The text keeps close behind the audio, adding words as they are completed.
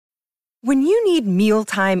When you need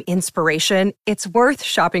mealtime inspiration, it's worth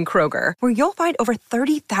shopping Kroger, where you'll find over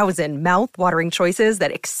 30,000 mouth-watering choices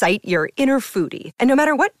that excite your inner foodie. And no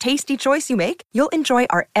matter what tasty choice you make, you'll enjoy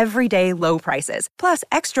our everyday low prices, plus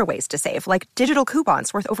extra ways to save, like digital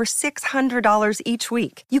coupons worth over $600 each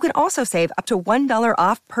week. You can also save up to $1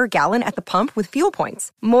 off per gallon at the pump with fuel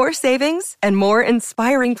points. More savings and more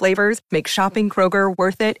inspiring flavors make shopping Kroger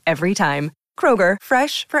worth it every time. Kroger,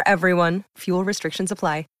 fresh for everyone. Fuel restrictions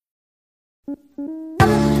apply.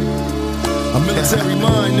 A military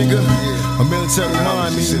mind, nigga. A military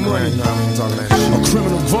mind means money. A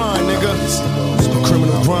criminal grind, nigga. A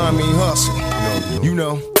criminal grind mean hustle. You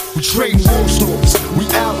know, we trading war stories. We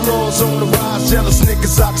outlaws on the rise. Jealous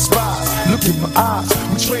niggas I despise. Look in my eyes.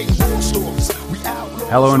 We trading war stories. We outlaws.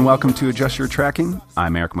 Hello and welcome to Adjust Your Tracking.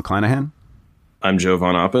 I'm Eric McClanahan. I'm Joe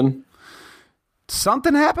Von Oppen.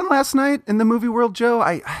 Something happened last night in the movie world, Joe.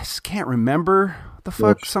 I just can't remember. What the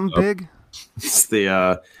fuck? Something big? It's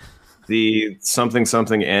the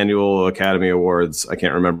something annual Academy Awards. I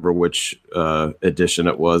can't remember which edition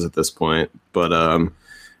it was at this point, but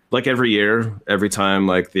like every year, every time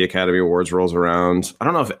like the Academy Awards rolls around, I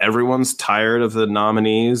don't know if everyone's tired of the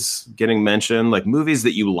nominees getting mentioned, like movies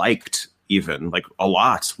that you liked, even like a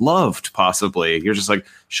lot, loved possibly. You're just like,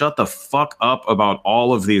 shut the fuck up about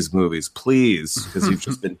all of these movies, please, because you've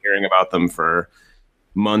just been hearing about them for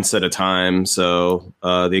months at a time. So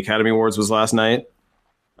the Academy Awards was last night.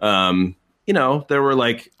 You know, there were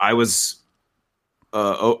like, I was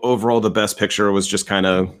overall the best picture was just kind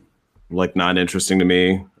of like not interesting to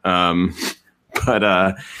me.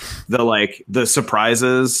 But the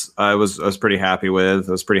surprises I was pretty happy with.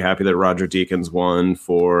 I was pretty happy that Roger Deakins won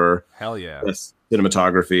for hell yeah best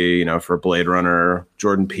cinematography, you know, for Blade Runner.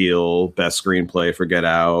 Jordan Peele best screenplay for Get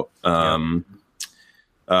Out.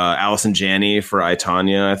 Allison Janney for I,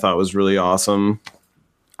 Tonya, I thought was really awesome.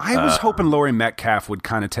 I was hoping Laurie Metcalf would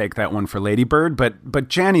kind of take that one for Lady Bird, but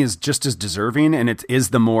Janney is just as deserving, and it is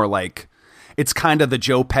the more like, it's kind of the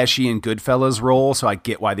Joe Pesci and Goodfellas role, so I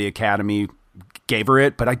get why the Academy gave her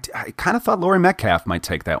it, but I kind of thought Laurie Metcalf might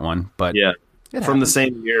take that one. But yeah, from the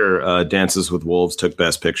same year, Dances with Wolves took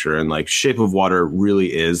Best Picture, and like Shape of Water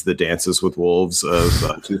really is the Dances with Wolves of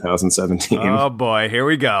 2017. Oh boy, here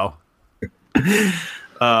we go.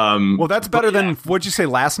 Well, that's better than, what'd you say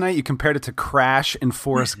last night? You compared it to Crash and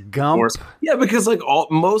Forrest Gump. Yeah, because like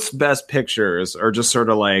most Best Pictures are just sort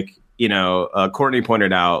of like, you know, Courtney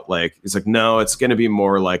pointed out, like, he's like, no, it's going to be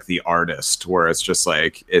more like The Artist, where it's just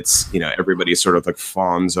like, it's, you know, everybody sort of like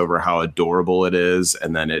fawns over how adorable it is,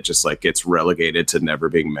 and then it just like gets relegated to never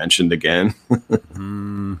being mentioned again.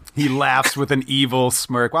 He laughs with an evil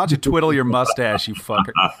smirk. Why don't you twiddle your mustache, you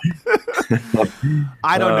fucker?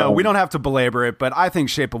 I don't know. We don't have to belabor it, but I think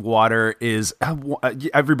Shape of Water is,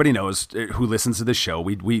 everybody knows who listens to this show.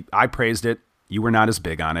 I praised it. You were not as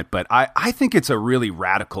big on it, but I think it's a really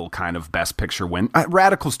radical kind of Best Picture win.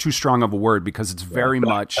 Radical's too strong of a word because it's very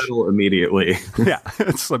much immediately. Yeah,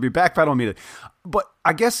 it's let me backpedal immediately. But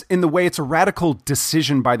I guess in the way it's a radical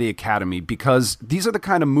decision by the Academy, because these are the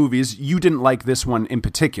kind of movies, you didn't like this one in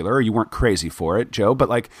particular, or you weren't crazy for it, Joe, but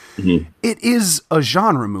like it is a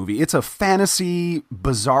genre movie. It's a fantasy,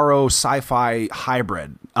 bizarro, sci-fi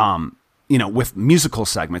hybrid. You know, with musical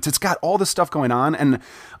segments. It's got all this stuff going on. And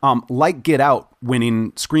like Get Out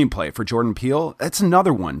winning screenplay for Jordan Peele, that's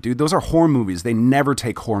another one, dude. Those are horror movies. They never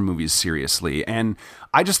take horror movies seriously. And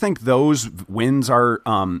I just think those wins are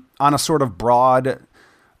on a sort of broad,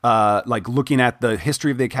 like looking at the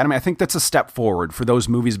history of the Academy. I think that's a step forward for those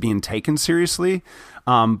movies being taken seriously.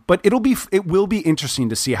 But it will be interesting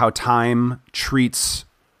to see how time treats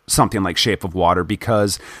something like Shape of Water,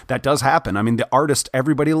 because that does happen. I mean, The Artist,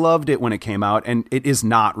 everybody loved it when it came out, and it is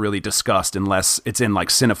not really discussed unless it's in like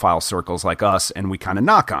cinephile circles like us, and we kind of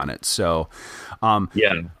knock on it. So,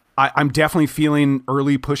 yeah, I'm definitely feeling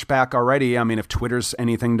early pushback already. I mean, if Twitter's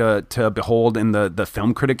anything to behold in the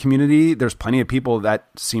film critic community, there's plenty of people that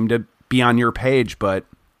seem to be on your page, but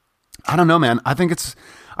I don't know, man. I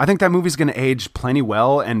think that movie's going to age plenty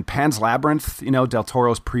well, and Pan's Labyrinth, you know, Del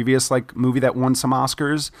Toro's previous like movie that won some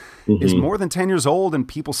Oscars, is more than 10 years old, and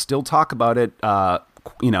people still talk about it,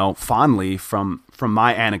 you know, fondly from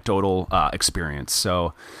my anecdotal experience.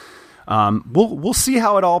 So we'll see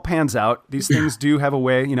how it all pans out. These things do have a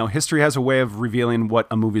way, you know, history has a way of revealing what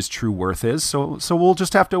a movie's true worth is. So we'll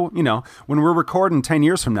just have to, you know, when we're recording 10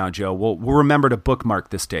 years from now, Joe, we'll remember to bookmark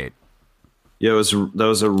this date. Yeah, that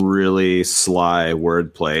was a really sly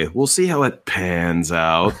wordplay. We'll see how it pans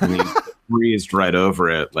out. I mean, breezed right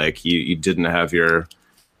over it, like you didn't have your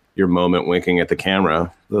moment winking at the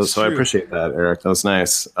camera. So I appreciate that, Eric. That was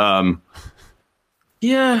nice.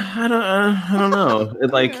 Yeah, I don't know.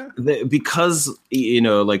 Because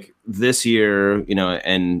like this year,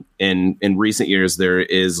 and in recent years, there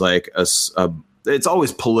is like it's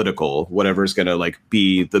always political. Whatever's gonna like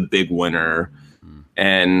be the big winner,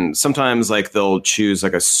 and sometimes like they'll choose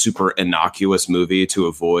like a super innocuous movie to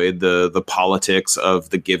avoid the politics of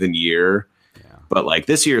the given year. But like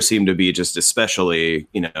this year seemed to be just especially,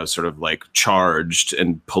 sort of like charged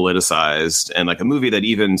and politicized, and like a movie that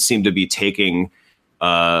even seemed to be taking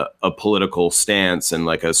a political stance and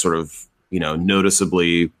like a sort of,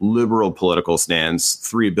 noticeably liberal political stance,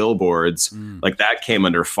 Three Billboards, like that came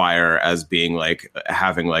under fire as being like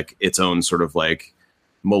having like its own sort of like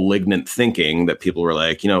malignant thinking that people were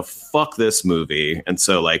like, fuck this movie. And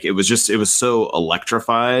so like it was so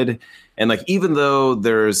electrified. And like even though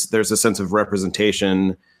there's a sense of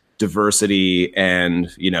representation, diversity, and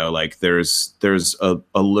like there's a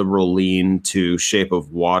liberal lean to Shape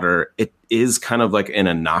of Water, it is kind of like an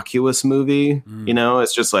innocuous movie.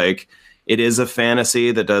 It's just like it is a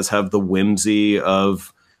fantasy that does have the whimsy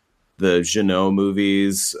of the Jeannot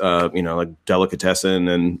movies, like Delicatessen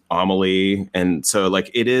and Amelie. And so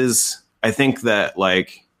like it is, I think that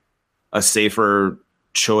like a safer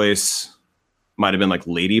choice might have been like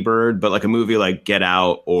Lady Bird, but like a movie like Get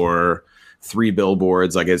Out or Three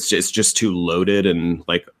Billboards, like it's just too loaded and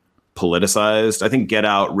like politicized. I think Get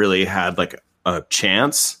Out really had like a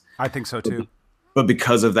chance. I think so too. But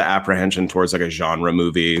because of the apprehension towards like a genre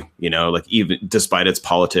movie, like even despite its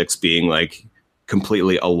politics being like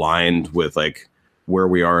completely aligned with like where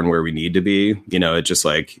we are and where we need to be, it just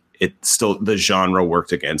like it still, the genre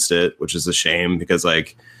worked against it, which is a shame because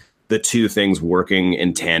like the two things working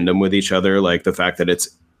in tandem with each other, like the fact that it's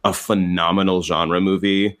a phenomenal genre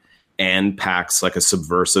movie and packs like a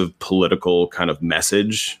subversive political kind of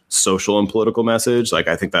message, social and political message. Like,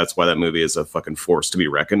 I think that's why that movie is a fucking force to be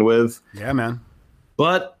reckoned with. Yeah, man.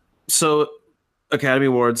 But so Academy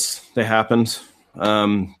Awards, they happened.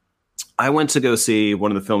 I went to go see one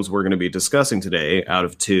of the films we're going to be discussing today out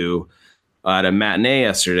of two at a matinee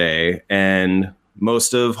yesterday. And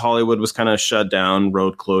most of Hollywood was kind of shut down,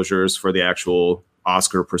 road closures for the actual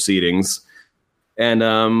Oscar proceedings.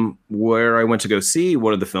 And where I went to go see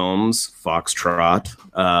one of the films, Foxtrot,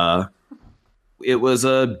 it was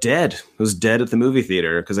dead. It was dead at the movie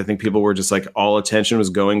theater because I think people were just like, all attention was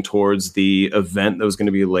going towards the event that was going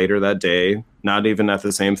to be later that day, not even at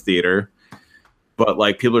the same theater. But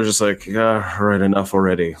like people are just like, all right, enough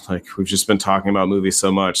already. Like we've just been talking about movies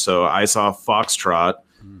so much. So I saw Foxtrot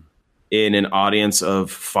in an audience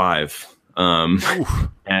of 5. And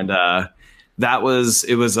it was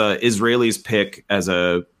Israeli's pick as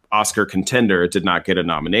a Oscar contender. It did not get a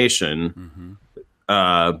nomination.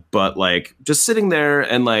 But like just sitting there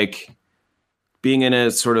and like being in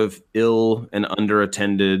a sort of ill and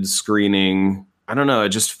underattended screening, I don't know. It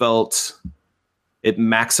just felt it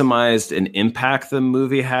maximized an impact the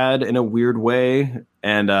movie had in a weird way.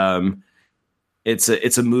 And it's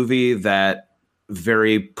a movie that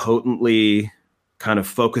very potently kind of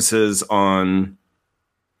focuses on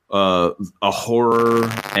a horror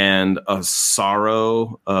and a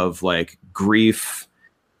sorrow of like grief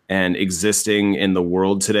and existing in the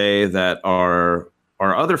world today that our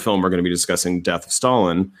other film we're going to be discussing, Death of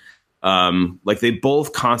Stalin, like they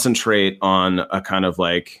both concentrate on a kind of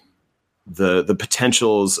like the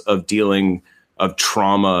potentials of dealing of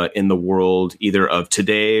trauma in the world, either of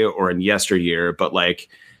today or in yesteryear, but like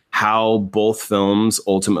how both films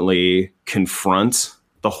ultimately confront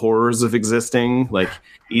the horrors of existing, like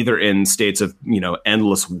either in states of,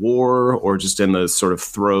 endless war or just in the sort of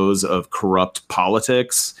throes of corrupt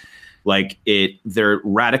politics. Like they're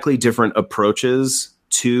radically different approaches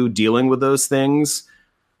to dealing with those things,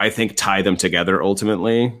 I think tie them together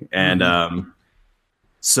ultimately. And,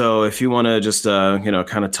 so if you want to just,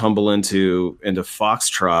 kind of tumble into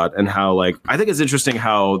Foxtrot and how, like, I think it's interesting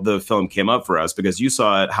how the film came up for us because you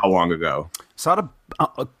saw it how long ago? Saw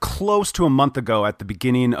it close to a month ago at the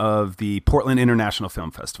beginning of the Portland International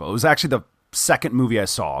Film Festival. It was actually the second movie I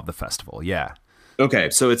saw of the festival. Yeah.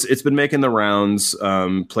 Okay. So it's been making the rounds,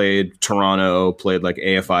 played Toronto, played like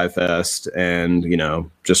AFI Fest, and,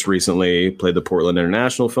 just recently played the Portland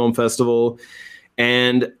International Film Festival.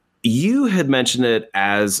 And you had mentioned it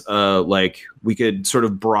as like we could sort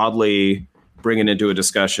of broadly bring it into a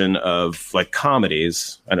discussion of like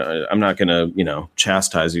comedies. I'm not going to,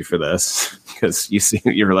 chastise you for this because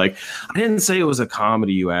you're like, I didn't say it was a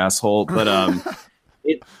comedy, you asshole. But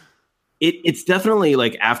it's definitely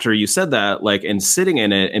like after you said that, like, and sitting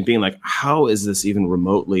in it and being like, how is this even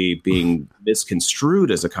remotely being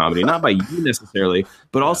misconstrued as a comedy? Not by you necessarily,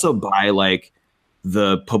 but also by like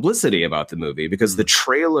the publicity about the movie, because the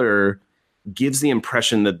trailer gives the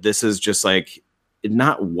impression that this is just like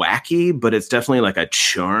not wacky, but it's definitely like a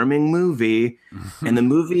charming movie. And the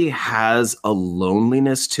movie has a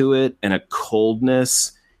loneliness to it and a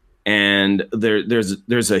coldness, and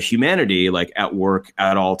there's a humanity like at work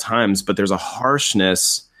at all times, but there's a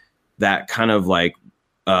harshness that kind of like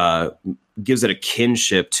gives it a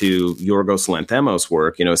kinship to Yorgos Lanthimos'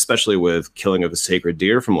 work, especially with Killing of a Sacred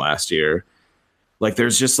Deer from last year. Like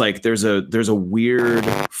there's a weird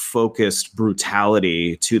focused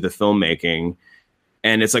brutality to the filmmaking.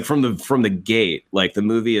 And it's like from the gate, like the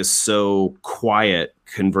movie is so quiet,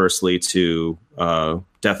 conversely to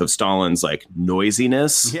Death of Stalin's like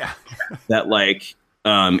noisiness. Yeah. That like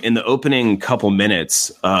in the opening couple minutes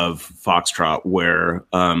of Foxtrot, where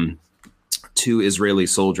two Israeli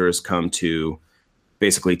soldiers come to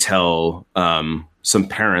basically tell some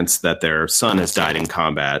parents that their son has died in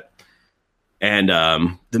combat. And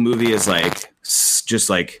the movie is like just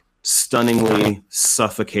like stunningly,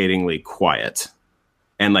 suffocatingly quiet.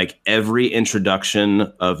 And like every introduction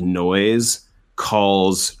of noise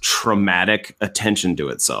calls traumatic attention to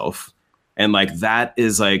itself. And like that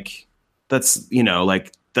is like, that's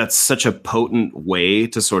such a potent way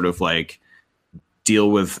to sort of like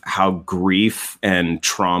deal with how grief and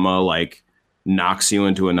trauma like knocks you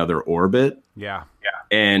into another orbit. Yeah.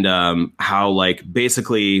 And how like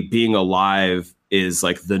basically being alive is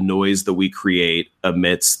like the noise that we create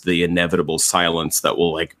amidst the inevitable silence that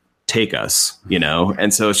will like take us,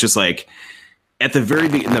 And so it's just like at the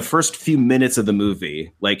in the first few minutes of the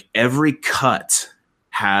movie, like every cut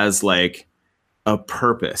has like a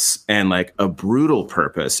purpose and like a brutal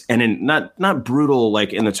purpose, and not brutal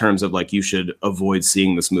like in the terms of like you should avoid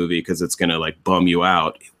seeing this movie because it's gonna like bum you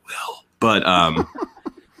out. It will, but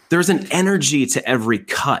there's an energy to every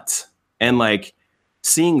cut, and like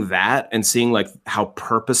seeing that and seeing like how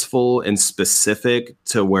purposeful and specific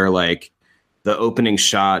to where like the opening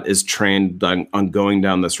shot is trained on going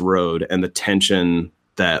down this road, and the tension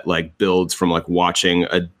that like builds from like watching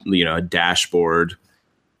a dashboard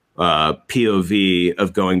POV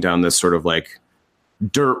of going down this sort of like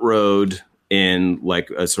dirt road in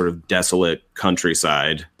like a sort of desolate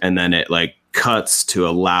countryside. And then it like cuts to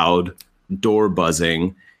a loud door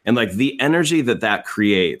buzzing, and like the energy that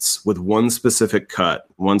creates with one specific cut,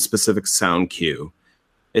 one specific sound cue.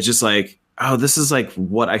 It's just like, oh, this is like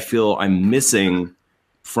what I feel I'm missing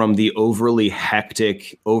from the overly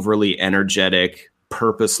hectic, overly energetic,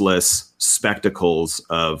 purposeless spectacles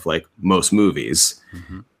of like most movies.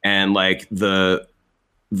 Mm-hmm. And like the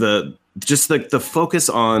focus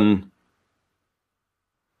on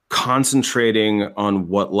concentrating on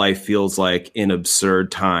what life feels like in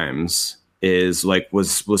absurd times is like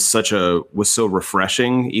was so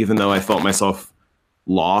refreshing, even though I felt myself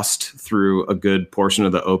lost through a good portion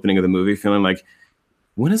of the opening of the movie, feeling like,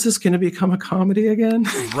 when is this going to become a comedy again?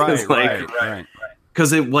 Right.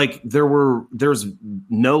 Because it like there's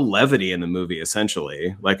no levity in the movie.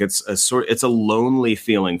 Essentially, like it's a lonely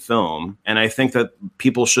feeling film, and I think that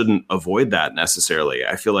people shouldn't avoid that necessarily.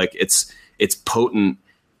 I feel like it's potent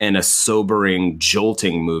and a sobering,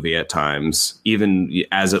 jolting movie at times, even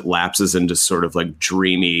as it lapses into sort of like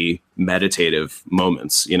dreamy, meditative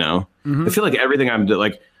moments, Mm-hmm. I feel like everything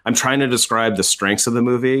I'm trying to describe the strengths of the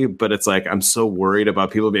movie, but it's like, I'm so worried about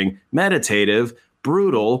people being meditative,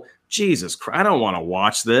 brutal. Jesus Christ, I don't want to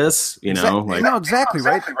watch this, exactly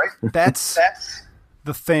right. That's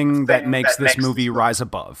the thing that makes this movie rise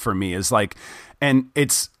above for me, is like, and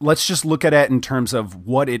let's just look at it in terms of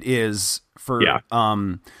what it is for,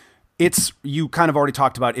 it's, you kind of already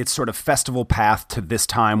talked about its sort of festival path to this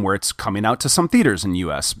time where it's coming out to some theaters in the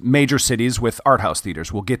US, major cities with art house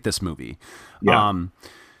theaters will get this movie. Yeah.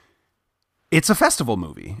 It's a festival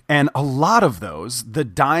movie, and a lot of those, the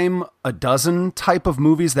dime a dozen type of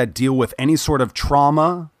movies that deal with any sort of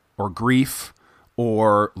trauma or grief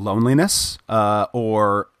or loneliness,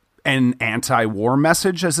 or an anti-war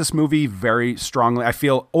message, as this movie very strongly, I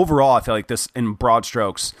feel like this, in broad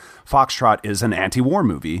strokes, Foxtrot is an anti-war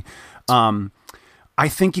movie. I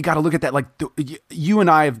think you got to look at that. Like you and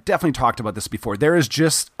I have definitely talked about this before. There is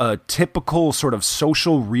just a typical sort of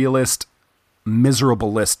social realist,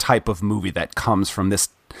 miserablest type of movie that comes from this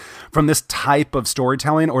type of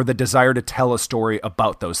storytelling, or the desire to tell a story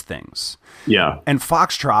about those things. Yeah. And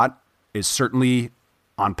Foxtrot is certainly,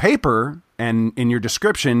 on paper and in your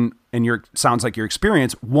description and sounds like your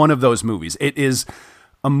experience, one of those movies. It is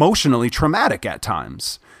emotionally traumatic at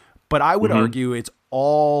times, but I would argue it's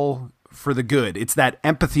all for the good. It's that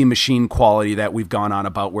empathy machine quality that we've gone on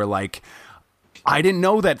about, where like I didn't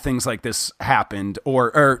know that things like this happened,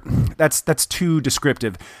 or that's too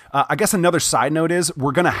descriptive. I guess another side note is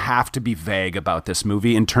we're going to have to be vague about this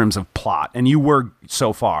movie in terms of plot, and you were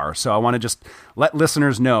so far. So I want to just let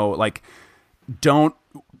listeners know, like,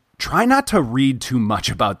 try not to read too much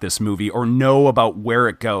about this movie or know about where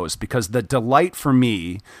it goes, because the delight for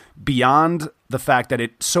me, beyond the fact that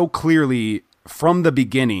it so clearly from the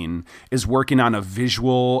beginning is working on a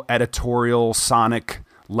visual, editorial, sonic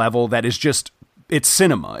level that is just, it's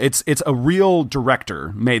cinema. It's a real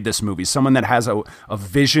director made this movie, someone that has a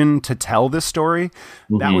vision to tell this story.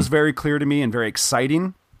 Mm-hmm. That was very clear to me and very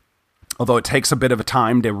exciting, although it takes a bit of a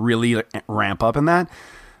time to really ramp up in that.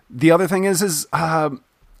 The other thing is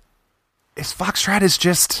Foxtrot is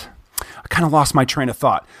just, I kind of lost my train of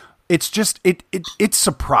thought. It's just, it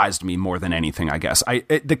surprised me more than anything, I guess.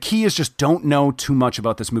 The key is just don't know too much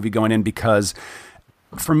about this movie going in, because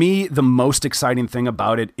for me, the most exciting thing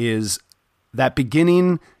about it is that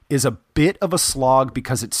beginning is a bit of a slog,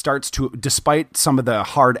 because it starts to, despite some of the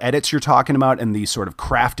hard edits you're talking about and the sort of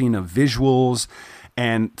crafting of visuals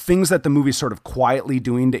and things that the movie's sort of quietly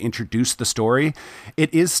doing to introduce the story,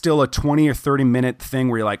 it is still a 20 or 30 minute thing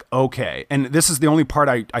where you're like, okay. And this is the only part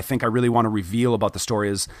I think I really want to reveal about the story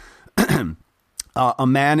is a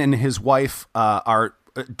man and his wife are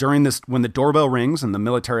during this, when the doorbell rings and the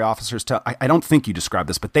military officers tell, I don't think you described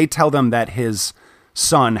this, but they tell them that his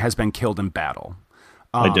son has been killed in battle.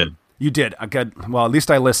 I did. You did. Well, at least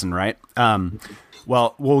I listened, right?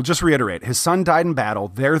 Well, we'll just reiterate. His son died in battle.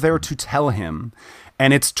 They're there to tell him.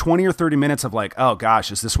 And it's 20 or 30 minutes of like, oh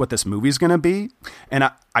gosh, is this what this movie's going to be? And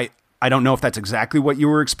I don't know if that's exactly what you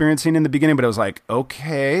were experiencing in the beginning, but it was like,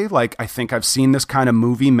 okay, like I think I've seen this kind of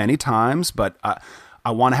movie many times, but I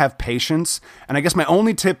want to have patience. And I guess my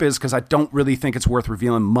only tip is, because I don't really think it's worth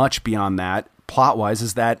revealing much beyond that, plot-wise,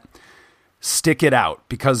 is that stick it out,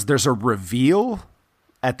 because there's a reveal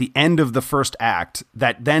at the end of the first act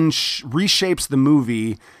that then reshapes the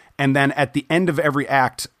movie. And then at the end of every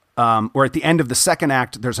act, or at the end of the second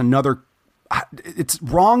act, there's another. It's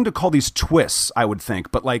wrong to call these twists, I would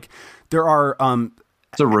think, but like there are.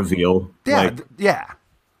 It's a reveal. Yeah, yeah.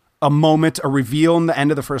 A moment, a reveal in the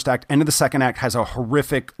end of the first act. End of the second act has a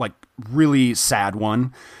horrific, like really sad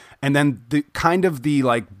one. And then the kind of the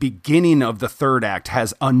like beginning of the third act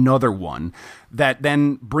has another one that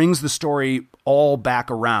then brings the story all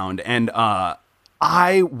back around. And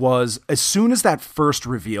I was, as soon as that first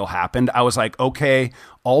reveal happened, I was like, okay,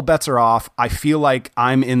 all bets are off. I feel like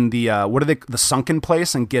I'm in the, the sunken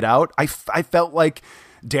place and Get Out. I felt like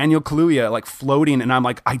Daniel Kaluuya, like floating, and I'm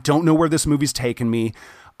like, I don't know where this movie's taken me.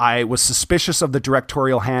 I was suspicious of the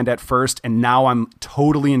directorial hand at first, and now I'm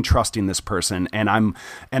totally entrusting this person, and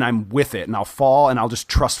I'm with it, and I'll fall, and I'll just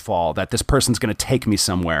trust fall that this person's going to take me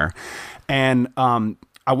somewhere. And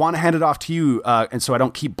I want to hand it off to you, and so I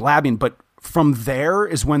don't keep blabbing, but from there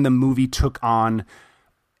is when the movie took on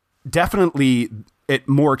definitely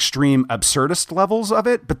more extreme absurdist levels of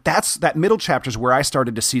it, but that middle chapter is where I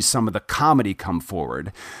started to see some of the comedy come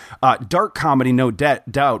forward. Dark comedy, no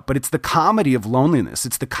doubt, but it's the comedy of loneliness.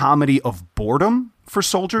 It's the comedy of boredom for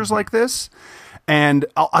soldiers like this. And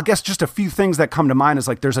I guess just a few things that come to mind is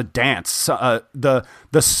like there's a dance. The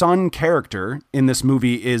son character in this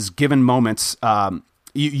movie is given moments.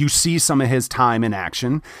 You see some of his time in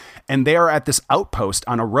action, and they are at this outpost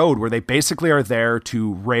on a road where they basically are there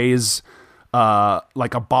to raise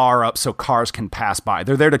like a bar up so cars can pass by.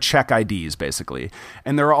 They're there to check IDs, basically.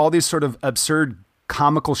 And there are all these sort of absurd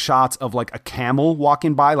comical shots of like a camel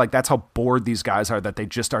walking by. Like that's how bored these guys are, that they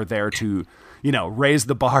just are there to, raise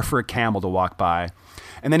the bar for a camel to walk by.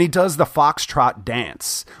 And then he does the Foxtrot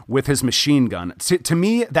dance with his machine gun. To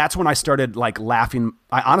me, that's when I started like laughing.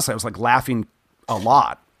 I was like laughing a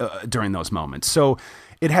lot during those moments. So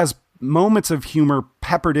it has moments of humor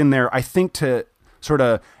peppered in there, I think, to sort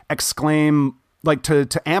of exclaim, like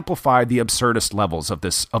to amplify the absurdist levels of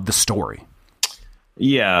the story.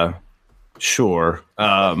 Yeah, sure.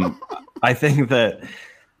 I think that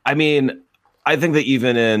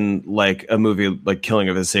even in like a movie like Killing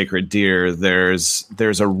of a Sacred Deer, there's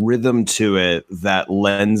a rhythm to it that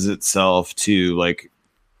lends itself to like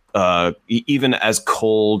even as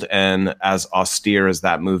cold and as austere as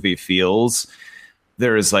that movie feels,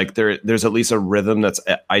 there's at least a rhythm that's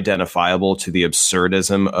identifiable to the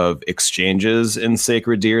absurdism of exchanges in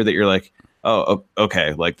Sacred Deer, that you're like, oh,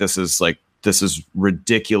 okay, like this is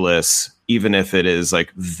ridiculous. Even if it is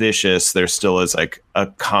like vicious, there still is like a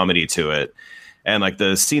comedy to it. And like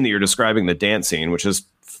the scene that you're describing, the dance scene, which is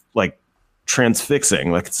like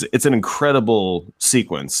transfixing, like it's an incredible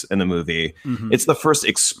sequence in the movie. Mm-hmm. It's the first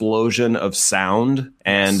explosion of sound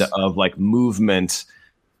and of like movement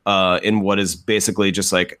in what is basically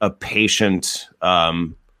just like a patient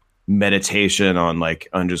meditation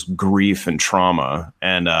on just grief and trauma.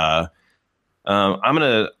 And I'm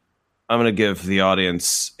gonna give the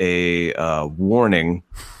audience a warning.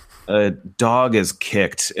 A dog is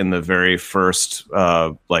kicked in the very first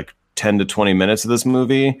 10 to 20 minutes of this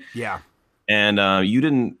movie. Yeah. And you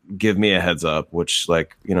didn't give me a heads up, which,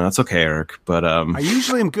 that's okay, Eric. But I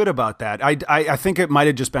usually am good about that. I think it might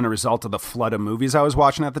have just been a result of the flood of movies I was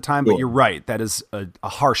watching at the time. But you're right. That is a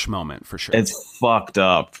harsh moment for sure. It's fucked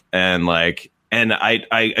up. And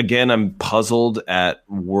I'm puzzled at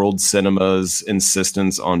world cinema's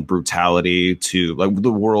insistence on brutality. To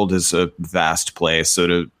the world is a vast place, so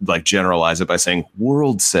to generalize it by saying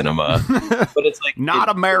world cinema, but it's not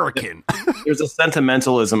American. There's a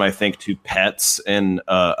sentimentalism, I think, to pets in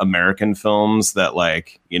American films that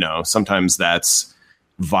sometimes that's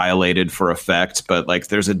violated for effect, but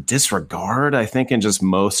there's a disregard, I think, in just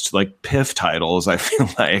most PIF titles, I feel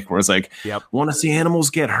where it's want to see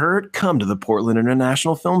animals get hurt? Come to the Portland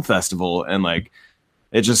International Film Festival. And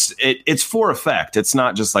it's for effect. It's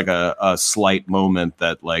not just a slight moment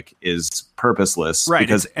that is purposeless, right?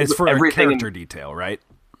 Because it's for a character detail, right?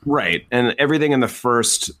 Right. And everything in the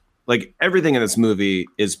first, everything in this movie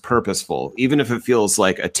is purposeful, even if it feels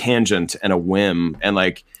like a tangent and a whim. And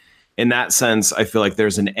in that sense, I feel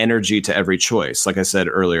there's an energy to every choice. Like I said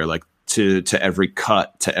earlier, to every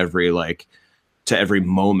cut, to every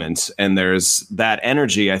moment. And there's that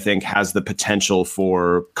energy, I think, has the potential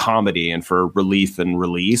for comedy and for relief and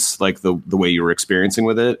release, the way you were experiencing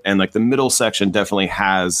with it. And the middle section definitely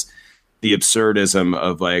has the absurdism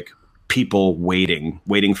of people waiting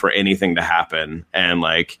for anything to happen. And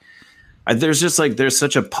there's just there's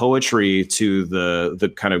such a poetry to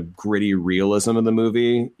the kind of gritty realism of the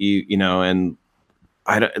movie, and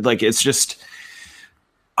it's just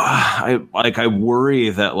I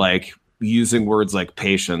worry that using words like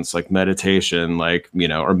patience, meditation,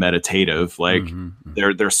 or meditative,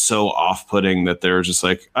 they're so off-putting that they're just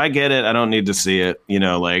I get it, I don't need to see it, and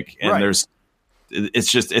right.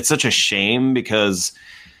 It's such a shame, because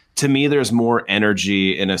to me there's more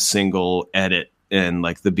energy in a single edit in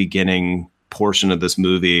the beginning portion of this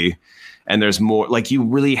movie. And there's more, you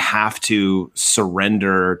really have to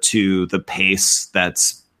surrender to the pace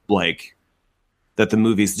that's that the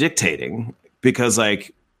movie's dictating, because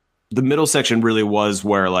the middle section really was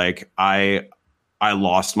where I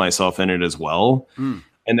lost myself in it as well.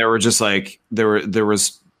 And there were just there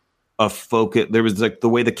was a focus, there was the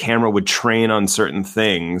way the camera would train on certain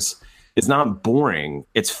things. It's not boring,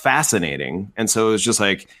 it's fascinating. And so it was just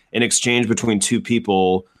an exchange between two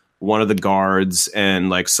people, one of the guards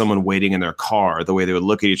and someone waiting in their car, the way they would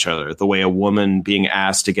look at each other, the way a woman being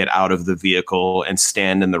asked to get out of the vehicle and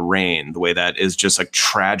stand in the rain, the way that is just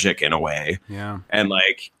tragic in a way. Yeah. And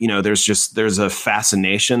there's a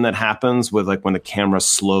fascination that happens with when the camera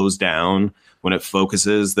slows down, when it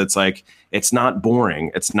focuses, that's it's not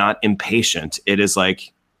boring, it's not impatient, it is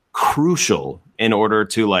crucial in order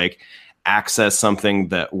to access something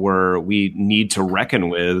that we need to reckon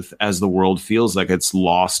with, as the world feels like it's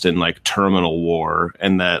lost in terminal war,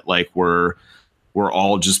 and that we're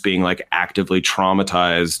all just being actively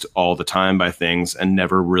traumatized all the time by things and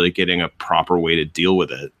never really getting a proper way to deal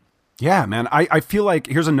with it. Yeah, man. I feel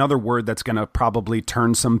here's another word that's going to probably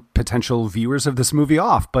turn some potential viewers of this movie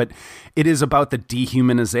off, but it is about the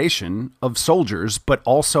dehumanization of soldiers, but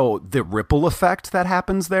also the ripple effect that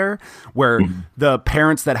happens there, where the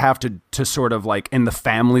parents that have to sort of and the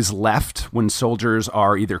families left when soldiers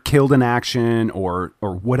are either killed in action or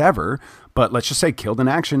whatever, but let's just say killed in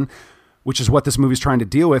action, which is what this movie's trying to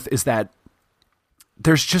deal with, is that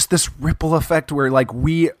there's just this ripple effect where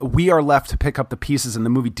we are left to pick up the pieces, and the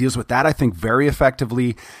movie deals with that, I think, very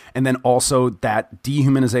effectively. And then also that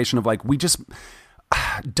dehumanization of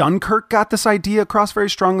Dunkirk got this idea across very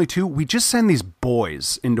strongly too. We just send these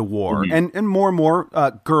boys into war, and more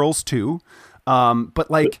girls too.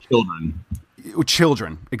 But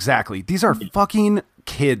children, exactly. These are fucking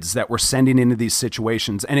kids that we're sending into these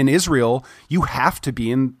situations. And in Israel, you have to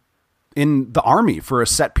be in the army for a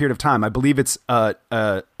set period of time. I believe it's a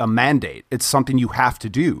mandate. It's something you have to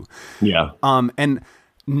do. Yeah. And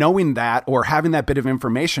knowing that, or having that bit of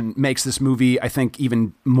information, makes this movie, I think,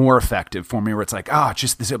 even more effective for me, where it's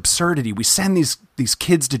just this absurdity. We send these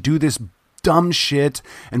kids to do this dumb shit,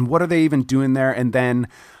 and what are they even doing there? And then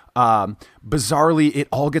bizarrely, it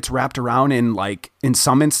all gets wrapped around in in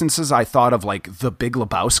some instances, I thought of The Big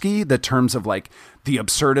Lebowski, the terms of the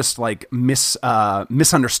absurdist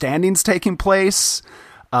misunderstandings taking place.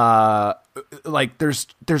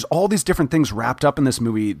 There's all these different things wrapped up in this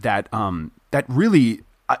movie that that really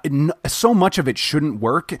so much of it shouldn't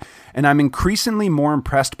work. And I'm increasingly more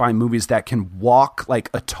impressed by movies that can walk like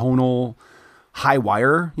a tonal high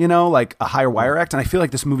wire, like a higher wire act. And I feel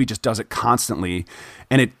like this movie just does it constantly.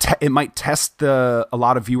 And it might test a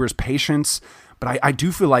lot of viewers' patience, but I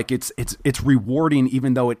do feel like it's rewarding,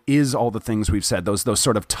 even though it is all the things we've said, those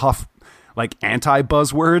sort of tough, like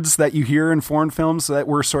anti-buzzwords that you hear in foreign films that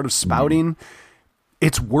we're sort of spouting.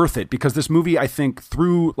 It's worth it because this movie, I think,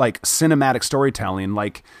 through like cinematic storytelling,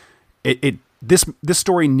 like this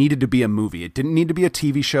story needed to be a movie. It didn't need to be a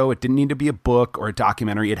TV show. It didn't need to be a book or a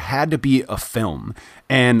documentary. It had to be a film.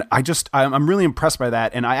 And I'm really impressed by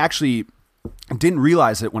that. And I actually didn't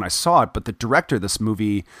realize it when I saw it, but the director of this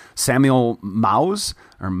movie, Samuel Maus,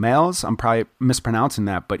 I'm probably mispronouncing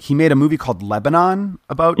that, but he made a movie called Lebanon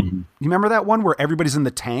about, you remember that one where everybody's in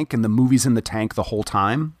the tank and the movie's in the tank the whole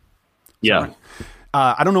time? Yeah. Sorry.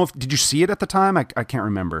 I don't know did you see it at the time? I can't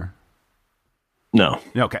remember. No.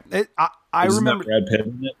 Okay. I remember. Brad Pitt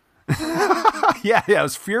in it? yeah, it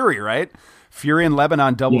was Fury, right? Fury and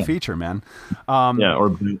Lebanon double feature, man.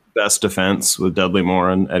 Or Best Defense with Dudley Moore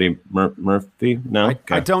and Eddie Murphy. No,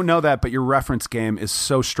 I don't know that, but your reference game is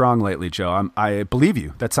so strong lately, Joe. I believe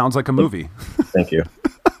you. That sounds like a movie. Thank you.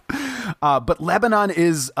 But Lebanon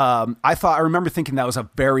is, I remember thinking that was a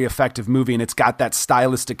very effective movie, and it's got that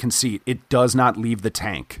stylistic conceit. It does not leave the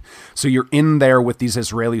tank. So you're in there with these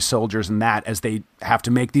Israeli soldiers and that as they have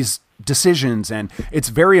to make these decisions, and it's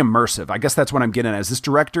very immersive. I guess that's what I'm getting at. Is this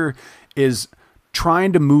director is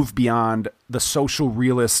trying to move beyond the social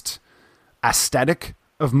realist aesthetic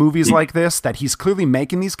of movies like this, that he's clearly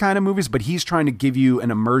making these kind of movies, but he's trying to give you an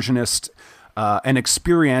immersionist, an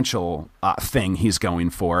experiential thing he's going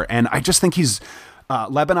for. And I just think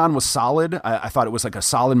Lebanon was solid. I thought it was like a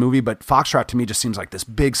solid movie, but Foxtrot to me just seems like this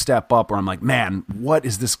big step up where I'm like, man, what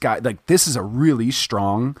is this guy? Like, this is a really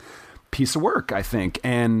strong piece of work, I think.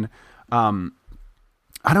 And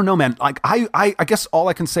I don't know, man. Like, I guess all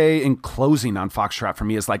I can say in closing on Foxtrot for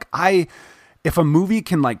me is like, if a movie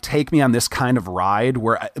can like take me on this kind of ride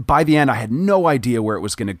where by the end I had no idea where it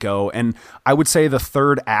was going to go. And I would say the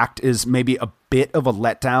third act is maybe a bit of a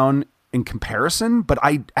letdown in comparison, but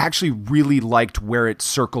I actually really liked where it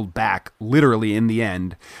circled back literally in the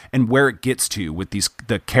end and where it gets to with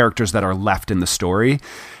the characters that are left in the story.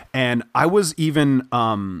 And I was even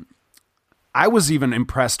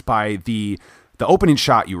impressed by the opening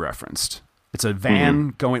shot you referenced. It's a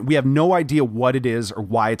van going, we have no idea what it is or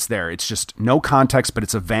why it's there. It's just no context, but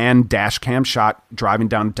it's a van dash cam shot driving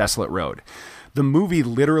down a desolate road. The movie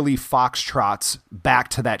literally foxtrots back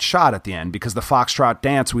to that shot at the end because the foxtrot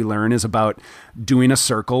dance, we learn, is about doing a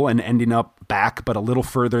circle and ending up back, but a little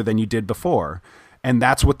further than you did before. And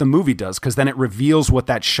that's what the movie does, because then it reveals what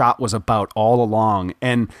that shot was about all along.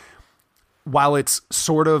 And while it's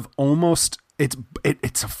sort of almost...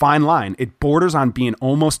 It's a fine line. It borders on being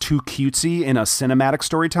almost too cutesy in a cinematic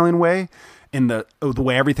storytelling way, in the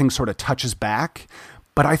way everything sort of touches back.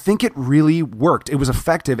 But I think it really worked. It was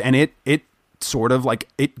effective, and it sort of like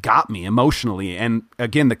it got me emotionally. And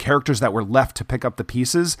again, the characters that were left to pick up the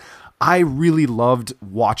pieces, I really loved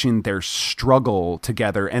watching their struggle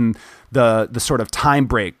together and the sort of time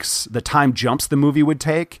breaks, the time jumps the movie would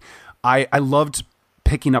take. I loved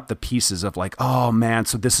picking up the pieces of like, oh man,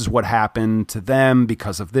 so this is what happened to them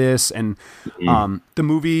because of this. And the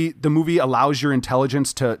movie allows your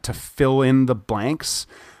intelligence to fill in the blanks,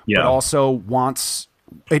 but also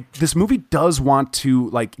this movie does want to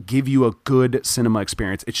like give you a good cinema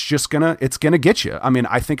experience. It's gonna get you. I mean,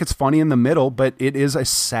 I think it's funny in the middle, but it is a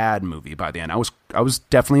sad movie by the end. I was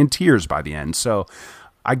definitely in tears by the end. So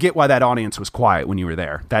I get why that audience was quiet when you were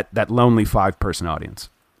there, that lonely 5-person audience.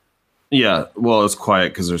 Yeah, well, it was quiet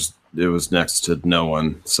because it was next to no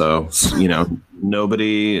one, so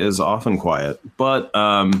nobody is often quiet. But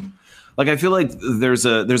like I feel like there's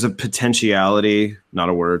a potentiality, not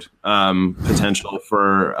a word, potential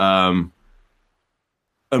for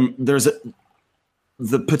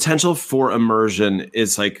the potential for immersion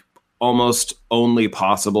is like almost only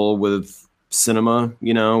possible with cinema,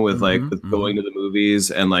 with with going to the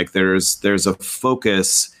movies, and like there's a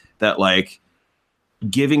focus that like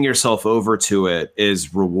giving yourself over to it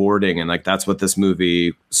is rewarding, and like that's what this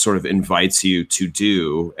movie sort of invites you to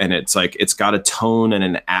do. And it's like it's got a tone and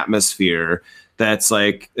an atmosphere that's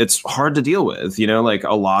like it's hard to deal with, like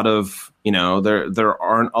a lot of there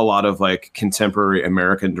aren't a lot of like contemporary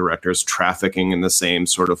American directors trafficking in the same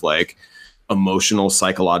sort of like emotional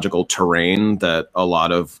psychological terrain that a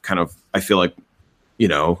lot of kind of I feel like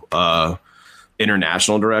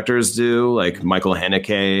international directors do, like Michael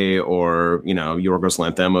Haneke or Yorgos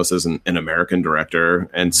Lanthimos is an American director.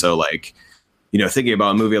 And so like thinking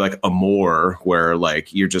about a movie like Amour, where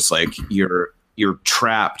like you're just like you're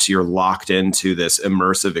trapped, you're locked into this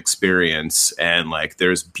immersive experience, and like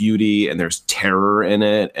there's beauty and there's terror in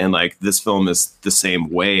it, and like this film is the same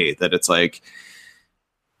way, that it's like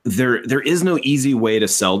there is no easy way to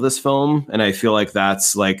sell this film, and I feel like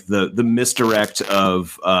that's like the misdirect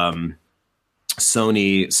of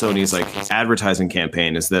Sony's like advertising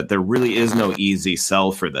campaign, is that there really is no easy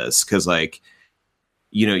sell for this, because like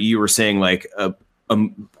you were saying like a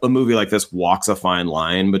movie like this walks a fine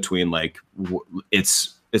line between like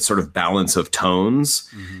its sort of balance of tones,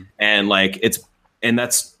 and like and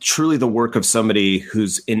that's truly the work of somebody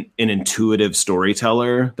who's an intuitive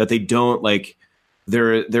storyteller, that they don't like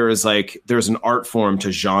there's an art form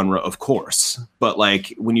to genre, of course, but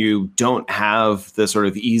like when you don't have the sort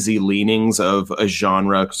of easy leanings of a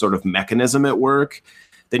genre sort of mechanism at work,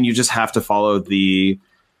 then you just have to follow the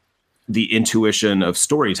intuition of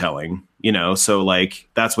storytelling, so like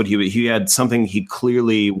that's what he had something he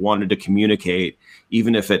clearly wanted to communicate,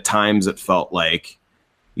 even if at times it felt like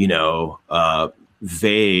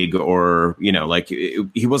vague, or like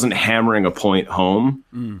he wasn't hammering a point home,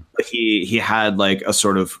 but he had like a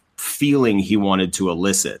sort of feeling he wanted to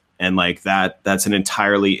elicit, and like that's an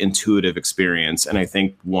entirely intuitive experience, and I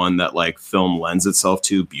think one that like film lends itself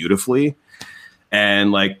to beautifully.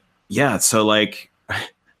 And like so like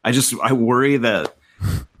I worry that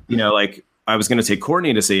like I was going to take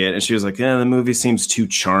Courtney to see it, and she was like, "Yeah, the movie seems too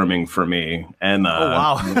charming for me." And oh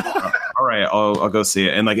wow, all right, I'll go see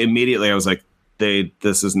it. And like immediately I was like,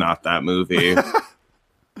 this is not that movie.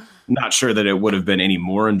 Not sure that it would have been any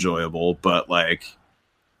more enjoyable, but like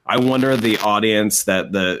I wonder the audience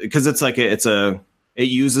because it's like it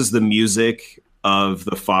uses the music of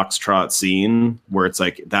the Foxtrot scene, where it's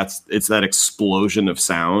like it's that explosion of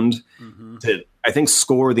sound to, I think,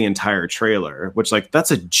 score the entire trailer, which like that's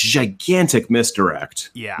a gigantic misdirect.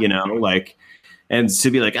 Yeah, like, and to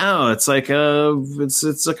be like, oh, it's like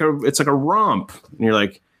it's like a romp, and you're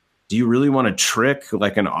like, do you really want to trick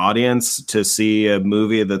like an audience to see a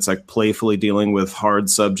movie that's like playfully dealing with hard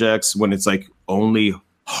subjects when it's like only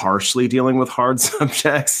harshly dealing with hard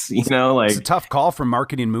subjects? Like it's a tough call for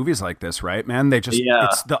marketing movies like this, right, man? They just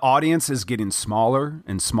it's the audience is getting smaller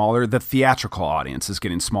and smaller. The theatrical audience is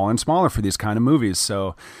getting smaller and smaller for these kind of movies.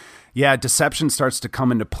 So yeah, deception starts to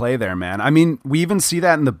come into play there, man. I mean, we even see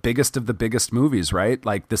that in the biggest of the biggest movies, right?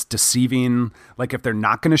 Like this deceiving, like if they're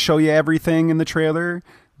not going to show you everything in the trailer,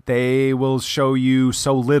 they will show you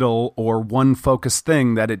so little or one focused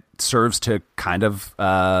thing that it serves to kind of,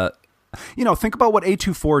 think about what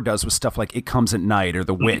A24 does with stuff like It Comes at Night or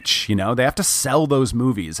The Witch. They have to sell those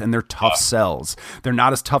movies, and they're tough sells. They're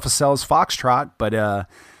not as tough a sell as Foxtrot, but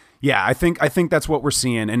yeah, I think that's what we're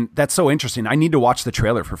seeing, and that's so interesting. I need to watch the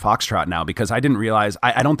trailer for Foxtrot now, because I didn't realize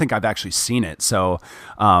I don't think I've actually seen it. So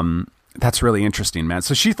that's really interesting, man.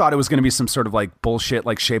 So she thought it was going to be some sort of like bullshit,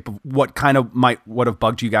 like Shape of what kind of would have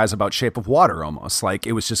bugged you guys about Shape of Water, almost like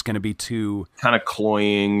it was just going to be too kind of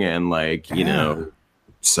cloying and like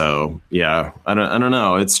So yeah, I don't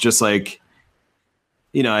know. It's just like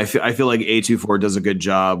I feel like A24 does a good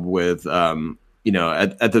job with at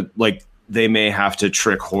the like they may have to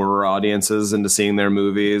trick horror audiences into seeing their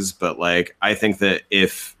movies, but like I think that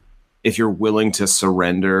if you're willing to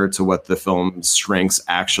surrender to what the film's strengths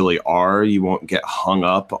actually are, you won't get hung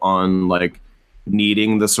up on like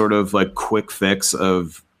needing the sort of like quick fix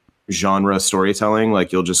of genre storytelling.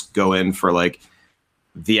 Like you'll just go in for like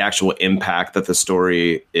the actual impact that the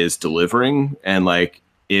story is delivering. And like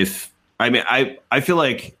I feel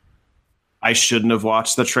like I shouldn't have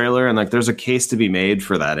watched the trailer, and like there's a case to be made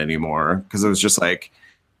for that anymore, because it was just like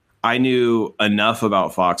I knew enough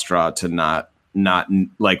about Foxtrot to not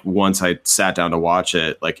like once I sat down to watch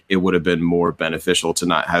it, like it would have been more beneficial to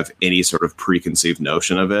not have any sort of preconceived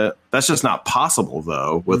notion of it. That's just not possible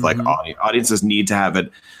though with like audiences need to have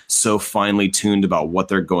it so finely tuned about what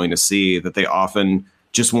they're going to see that they often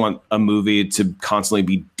just want a movie to constantly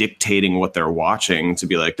be dictating what they're watching, to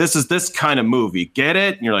be like, this is this kind of movie, get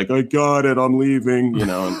it? And you're like, I got it, I'm leaving,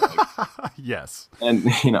 and like, yes. And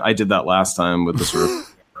I did that last time with the sort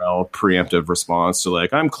of preemptive response to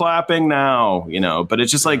like, I'm clapping now, but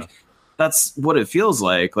it's just like that's what it feels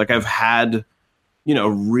like. Like I've had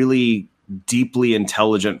really deeply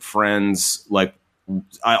intelligent friends, like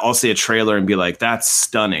I'll see a trailer and be like, that's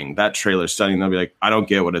stunning, that trailer's stunning, and they'll be like, I don't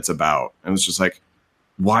get what it's about. And it's just like,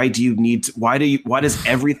 why does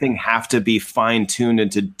everything have to be fine-tuned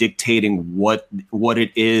into dictating what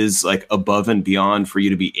it is like above and beyond for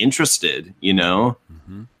you to be interested,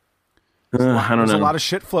 I don't There's know. a lot of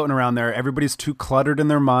shit floating around there. Everybody's too cluttered in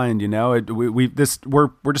their mind, you know. We're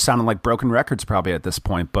just sounding like broken records probably at this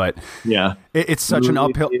point, but Yeah, it's such an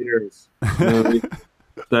uphill.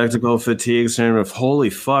 Spectacle fatigue syndrome. Holy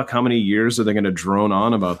fuck! How many years are they going to drone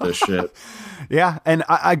on about this shit? Yeah, and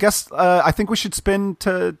I guess I think we should spin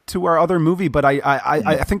to our other movie, but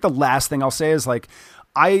I think the last thing I'll say is like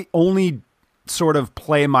I only sort of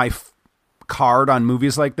play my card on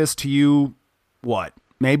movies like this to you. What?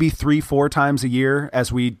 Maybe 3-4 times a year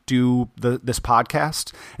as we do this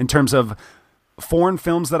podcast in terms of foreign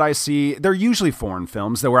films that I see. They're usually foreign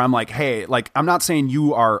films that where I'm like, hey, like, I'm not saying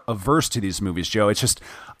you are averse to these movies, Joe. It's just,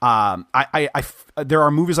 there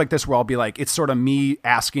are movies like this where I'll be like, it's sort of me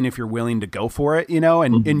asking if you're willing to go for it, you know,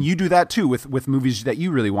 and you do that too with movies that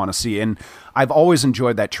you really want to see. And I've always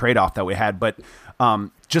enjoyed that trade-off that we had, but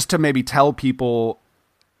just to maybe tell people,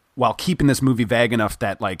 while keeping this movie vague enough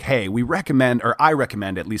that like, hey, we recommend, or I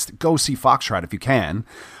recommend at least, go see Foxtrot if you can.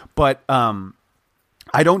 But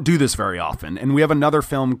I don't do this very often. And we have another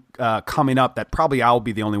film coming up that probably I'll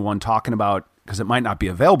be the only one talking about because it might not be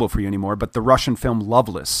available for you anymore. But the Russian film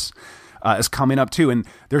Loveless is coming up too. And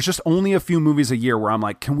there's just only a few movies a year where I'm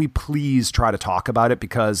like, can we please try to talk about it?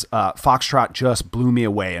 Because Foxtrot just blew me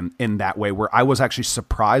away in that way, where I was actually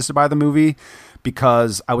surprised by the movie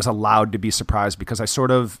because I was allowed to be surprised because I sort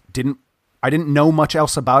of didn't know much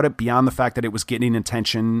else about it beyond the fact that it was getting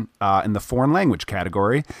attention in the foreign language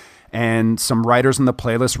category. And some writers in the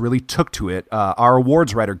playlist really took to it. Our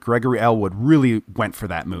awards writer, Gregory Elwood, really went for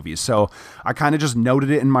that movie. So I kind of just noted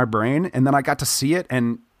it in my brain, and then I got to see it,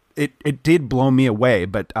 and it did blow me away.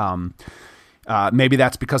 But maybe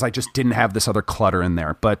that's because I just didn't have this other clutter in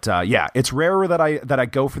there. But yeah, it's rarer that I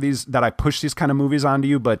go for these, that I push these kind of movies onto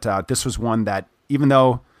you. But this was one that, even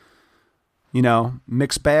though, you know,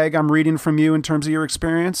 mixed bag I'm reading from you in terms of your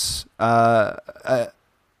experience.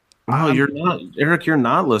 You're not, Eric. You're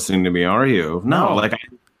not listening to me, are you? No. Like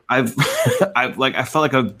I've I felt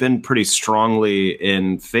like I've been pretty strongly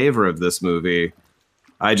in favor of this movie.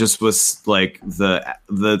 I just was like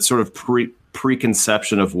the sort of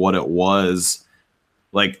preconception of what it was,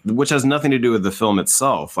 like, which has nothing to do with the film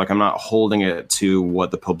itself. Like, I'm not holding it to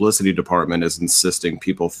what the publicity department is insisting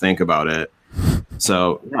people think about it.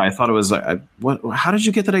 So yeah, I thought it was like, how did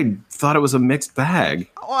you get that? I thought it was a mixed bag.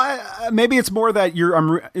 Well, maybe it's more that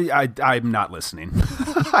I'm not listening.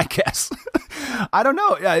 I guess. I don't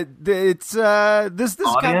know. It's this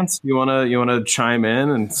audience. You wanna chime in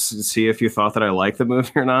and see if you thought that I liked the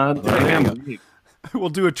movie or not? We'll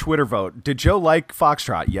do a Twitter vote. Did Joe like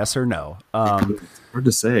Foxtrot? Yes or no? It's hard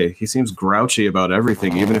to say. He seems grouchy about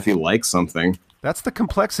everything, even if he likes something. That's the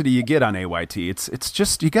complexity you get on AYT. It's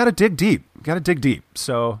just, you got to dig deep.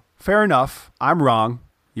 So fair enough. I'm wrong.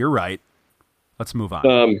 You're right. Let's move on.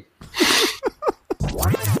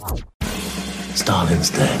 Stalin's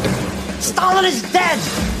dead. Stalin is dead!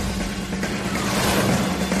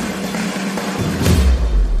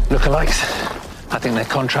 Lookalikes. I think their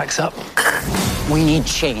contract's up. We need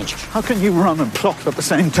change. How can you run and plot at the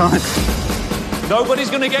same time? Nobody's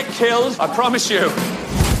gonna get killed, I promise you.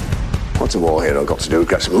 What's a war hero got to do?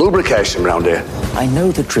 Get some lubrication around here. I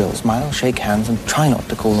know the drill. Smile, shake hands, and try not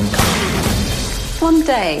to call them One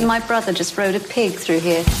day, my brother just rode a pig through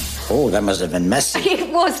here. Oh, that must have been messy.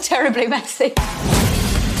 It was terribly messy.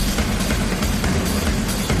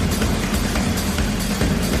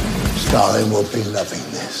 Stalin will be loving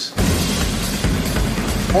this.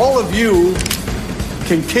 All of you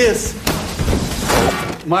can kiss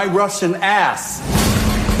my Russian ass.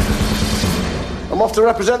 I'm off to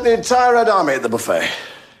represent the entire Red Army at the buffet.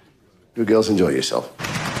 You girls enjoy yourself.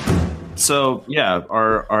 So yeah,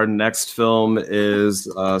 our next film is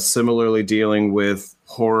similarly dealing with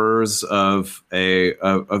horrors of a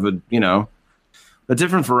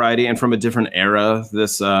different variety and from a different era.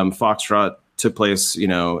 This Foxtrot took place,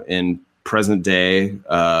 in present day.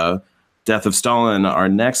 Death of Stalin, our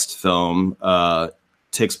next film,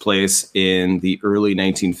 takes place in the early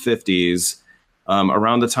 1950s,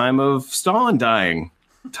 around the time of Stalin dying.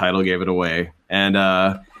 Title gave it away.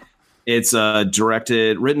 And it's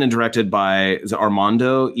written and directed by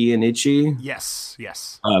Armando Iannucci.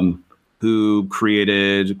 Yes. Who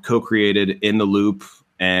co-created In the Loop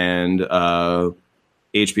and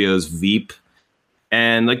HBO's Veep.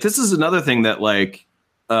 And like, this is another thing that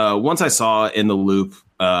once I saw In the Loop,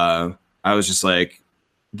 I was just like,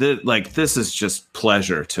 this is just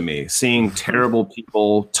pleasure to me. Seeing terrible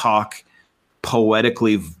people talk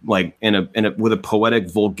poetically, like with a poetic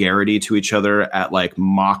vulgarity to each other at like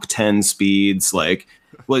Mach 10 speeds. Like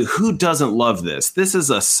who doesn't love this? This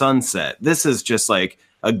is a sunset. This is just like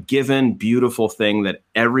a given beautiful thing that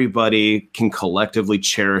everybody can collectively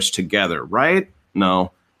cherish together, right?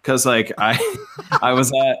 No, because like I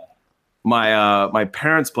was at my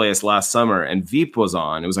parents' place last summer and Veep was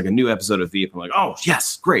on. It was like a new episode of Veep. I'm like, oh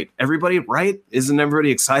yes, great, everybody, right? Isn't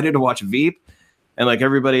everybody excited to watch Veep? And like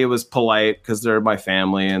everybody was polite because they're my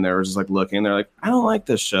family and they were just like looking. They're like, I don't like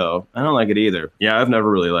this show. I don't like it either. Yeah, I've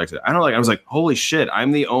never really liked it. I don't like it. I was like, holy shit,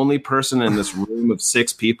 I'm the only person in this room of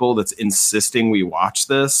 6 people that's insisting we watch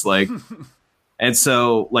this. Like, and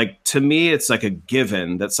so like to me, it's like a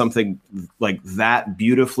given that something like that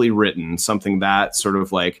beautifully written, something that sort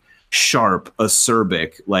of like sharp,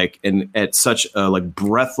 acerbic, like and at such a like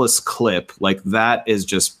breathless clip, like that is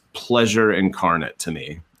just pleasure incarnate to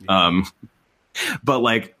me. But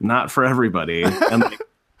like not for everybody. And like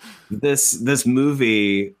this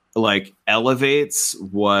movie like elevates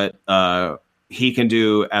what he can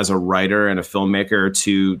do as a writer and a filmmaker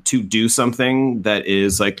to do something that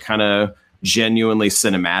is like kind of genuinely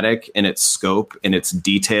cinematic in its scope and its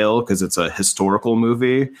detail, because it's a historical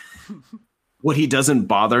movie. What he doesn't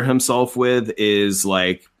bother himself with is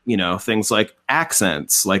like, you know, things like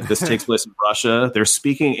accents. Like this takes place in Russia. They're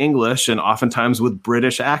speaking English and oftentimes with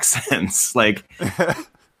British accents. Like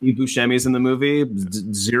Steve Buscemi's in the movie,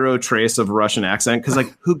 zero trace of Russian accent. Because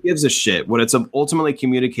like, who gives a shit? What it's ultimately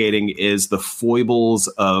communicating is the foibles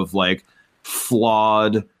of like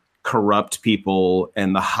flawed, corrupt people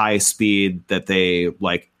and the high speed that they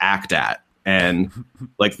like act at. And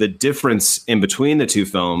like the difference in between the two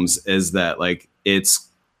films is that like it's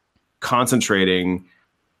concentrating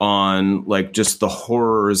on like just the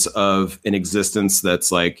horrors of an existence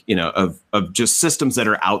that's like, you know, of just systems that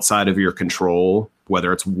are outside of your control,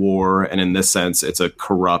 whether it's war. And in this sense, it's a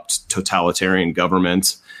corrupt totalitarian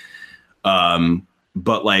government.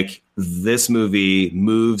 But like this movie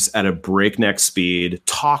moves at a breakneck speed,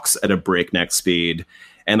 talks at a breakneck speed,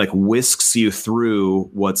 and like whisks you through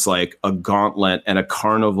what's like a gauntlet and a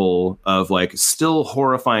carnival of like still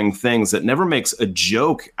horrifying things that never makes a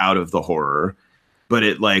joke out of the horror, but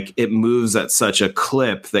it moves at such a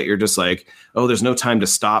clip that you're just like, oh, there's no time to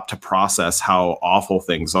stop to process how awful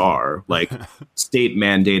things are. Like state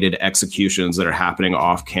mandated executions that are happening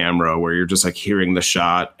off camera where you're just like hearing the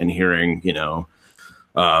shot and hearing, you know,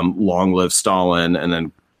 long live Stalin, and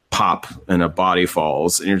then pop and a body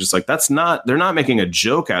falls, and you're just like, they're not making a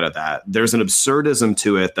joke out of that. There's an absurdism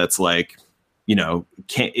to it that's like, you know,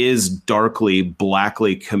 is darkly,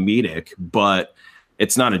 blackly comedic, but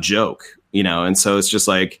it's not a joke, you know? And so it's just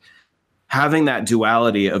like having that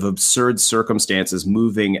duality of absurd circumstances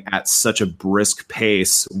moving at such a brisk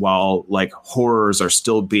pace while like horrors are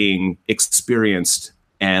still being experienced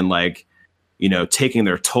and like, you know, taking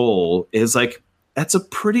their toll is like, that's a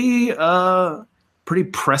pretty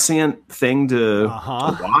prescient thing to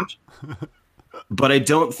watch. But I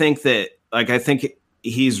don't think that, like, I think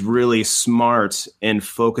he's really smart in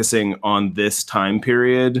focusing on this time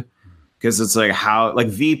period, because it's like how, like,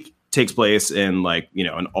 Veep takes place in like, you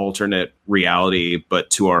know, an alternate reality, but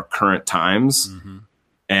to our current times. Mm-hmm.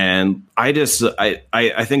 And I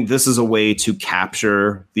think this is a way to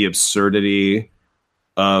capture the absurdity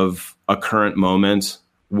of a current moment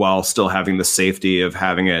while still having the safety of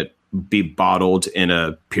having it be bottled in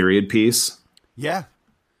a period piece. Yeah.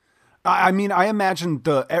 I mean, I imagine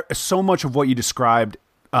so much of what you described,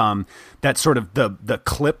 that sort of the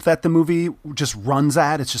clip that the movie just runs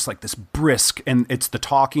at, it's just like this brisk, and it's the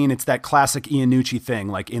talking, it's that classic Iannucci thing,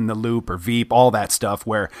 like In the Loop or Veep, all that stuff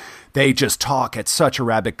where they just talk at such a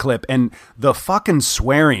rapid clip, and the fucking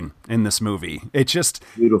swearing in this movie, it's just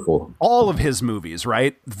beautiful. All of his movies,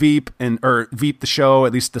 right? Veep the show,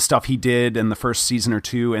 at least the stuff he did in the first season or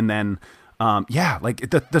two, and then like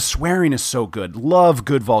the swearing is so good. Love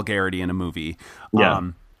good vulgarity in a movie. Yeah.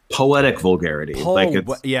 Poetic vulgarity.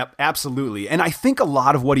 Yeah, absolutely. And I think a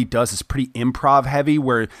lot of what he does is pretty improv heavy,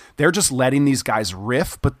 where they're just letting these guys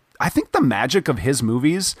riff. But I think the magic of his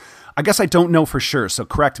movies, I guess I don't know for sure, so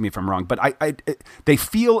correct me if I'm wrong, but they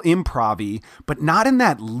feel improv-y, but not in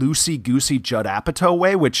that loosey-goosey Judd Apatow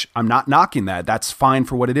way, which I'm not knocking that. That's fine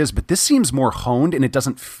for what it is. But this seems more honed, and it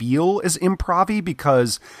doesn't feel as improv-y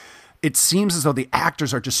because it seems as though the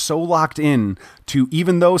actors are just so locked in to,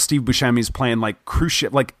 even though Steve Buscemi's playing like cruise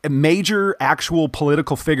ship, like major actual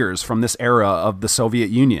political figures from this era of the Soviet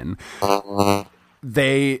Union,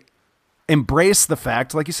 they embrace the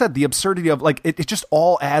fact, like you said, the absurdity of like, it just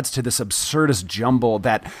all adds to this absurdist jumble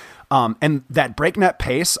that, and that breakneck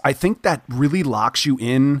pace, I think that really locks you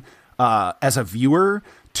in as a viewer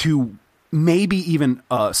to maybe even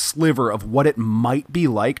a sliver of what it might be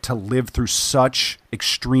like to live through such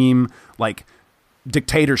extreme, like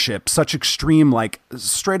dictatorship, such extreme, like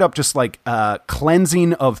straight up just like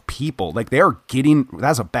cleansing of people. Like they are getting,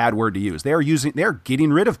 that's a bad word to use. They are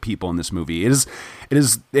getting rid of people in this movie. It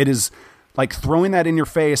is like throwing that in your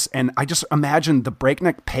face. And I just imagine the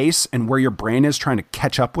breakneck pace and where your brain is trying to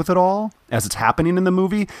catch up with it all as it's happening in the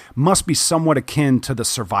movie must be somewhat akin to the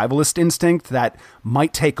survivalist instinct that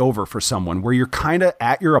might take over for someone, where you're kind of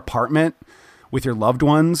at your apartment with your loved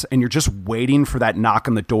ones and you're just waiting for that knock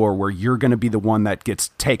on the door where you're going to be the one that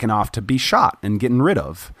gets taken off to be shot and getting rid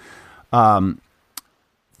of.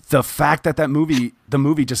 The fact that the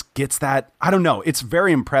movie just gets that, I don't know, it's a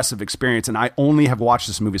very impressive experience. And I only have watched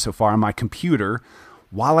this movie so far on my computer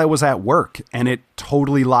while I was at work, and it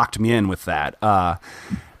totally locked me in with that.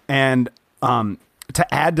 And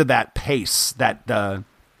to add to that pace, that the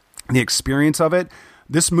experience of it,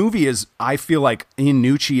 this movie is, I feel like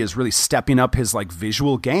Iannucci is really stepping up his like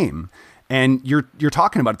visual game. And you're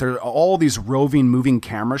talking about it. There are all these roving, moving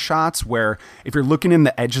camera shots where if you're looking in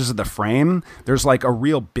the edges of the frame, there's like a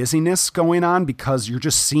real busyness going on because you're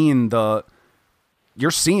just seeing this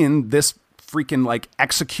freaking like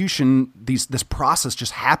execution, this process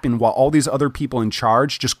just happen while all these other people in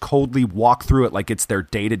charge just coldly walk through it like it's their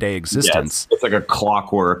day-to-day existence. It's like a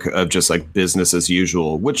clockwork of just like business as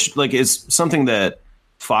usual, which like is something that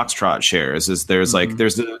Foxtrot shares. Is there's like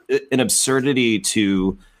there's an absurdity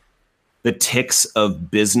to the ticks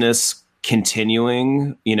of business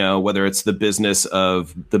continuing, you know, whether it's the business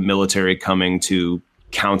of the military coming to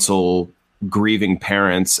counsel grieving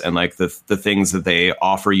parents and like the things that they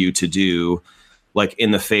offer you to do, like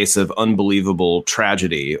in the face of unbelievable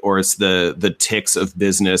tragedy, or it's the ticks of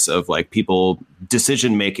business of like people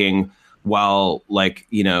decision making while like,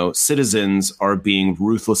 you know, citizens are being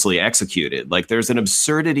ruthlessly executed. Like there's an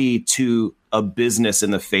absurdity to a business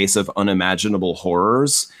in the face of unimaginable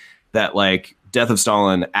horrors that like Death of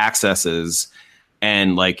Stalin accesses,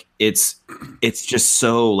 and like it's just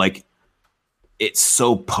so like it's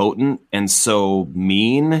so potent and so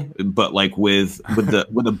mean, but like with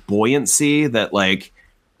a buoyancy that like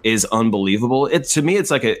is unbelievable. It to me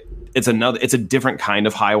it's a different kind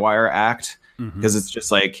of high wire act, because it's just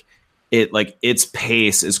like its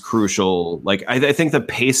pace is crucial. Like I think the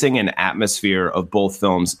pacing and atmosphere of both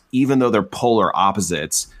films, even though they're polar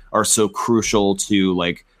opposites, are so crucial to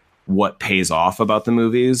like what pays off about the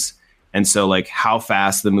movies. And so like how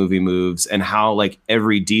fast the movie moves and how like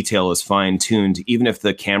every detail is fine tuned, even if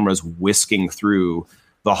the camera's whisking through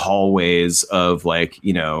the hallways of like,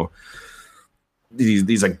 you know,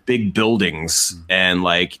 these like big buildings, and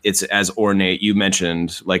like it's as ornate. You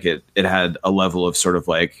mentioned like it had a level of sort of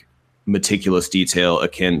like meticulous detail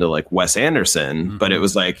akin to like Wes Anderson, but it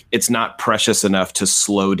was like it's not precious enough to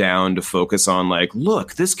slow down to focus on like,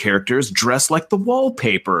 look, this character's dressed like the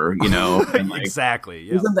wallpaper, you know. And like, exactly.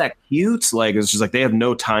 Yep. Isn't that cute? Like it's just like they have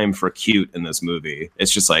no time for cute in this movie.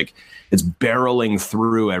 It's just like it's barreling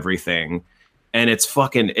through everything, and it's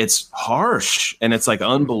harsh, and it's like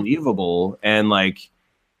unbelievable, and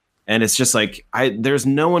it's just like there's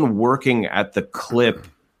no one working at the clip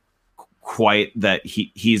quite that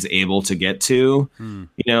he's able to get to. You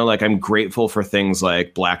know, like I'm grateful for things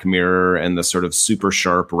like Black Mirror and the sort of super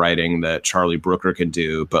sharp writing that Charlie Brooker can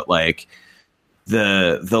do, but like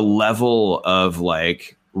the level of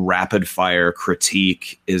like rapid fire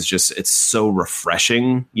critique is just, it's so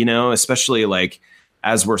refreshing, you know, especially like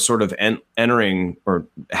as we're sort of entering or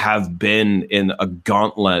have been in a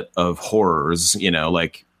gauntlet of horrors, you know,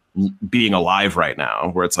 like being alive right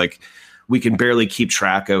now, where it's like we can barely keep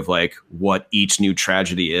track of like what each new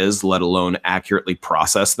tragedy is, let alone accurately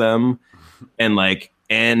process them. And like,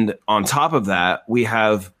 and on top of that, we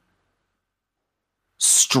have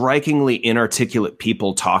strikingly inarticulate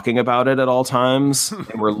people talking about it at all times.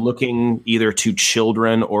 And we're looking either to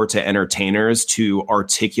children or to entertainers to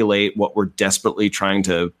articulate what we're desperately trying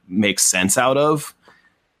to make sense out of.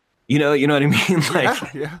 You know what I mean?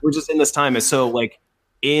 Like we're just in this time. And so like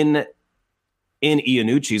in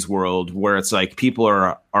Iannucci's world, where it's like people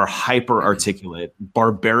are hyper articulate,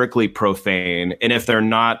 barbarically profane, and if they're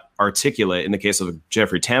not articulate, in the case of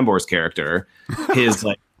Jeffrey Tambor's character, his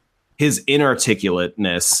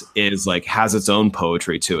inarticulateness is like has its own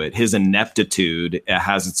poetry to it. His ineptitude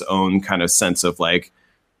has its own kind of sense of like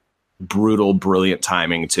brutal, brilliant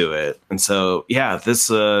timing to it. And so yeah, this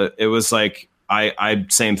it was like I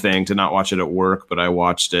same thing, to not watch it at work, but I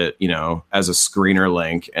watched it, you know, as a screener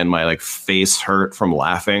link, and my like face hurt from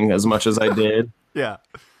laughing as much as I did. Yeah.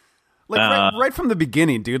 Like right from the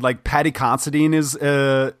beginning, dude, like Patty Considine is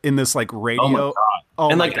in this like radio. Oh my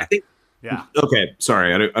God. And like, I think, yeah. Okay.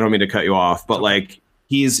 Sorry. I don't mean to cut you off, but like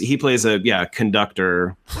he plays a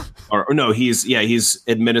conductor, or no, he's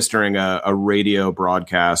administering a radio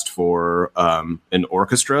broadcast for an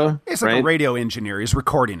orchestra. He's like a radio engineer. He's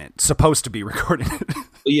recording it. Supposed to be recording it.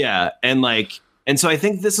 Yeah, and so I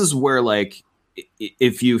think this is where like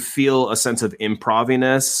if you feel a sense of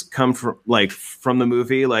improviness come from the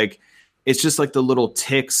movie, like it's just like the little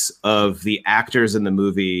ticks of the actors in the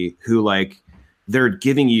movie who like they're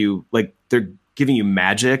giving you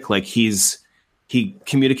magic. Like he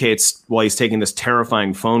communicates while he's taking this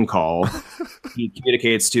terrifying phone call. He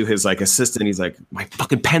communicates to his like assistant. He's like, my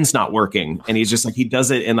fucking pen's not working. And he's just like, he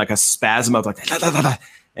does it in like a spasm of like,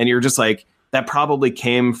 and you're just like, that probably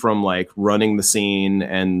came from like running the scene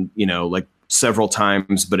and, you know, like several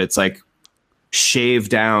times, but it's like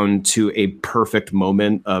shaved down to a perfect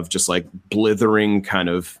moment of just like blithering kind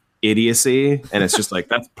of idiocy. And it's just like,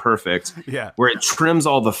 that's perfect. Yeah. Where it trims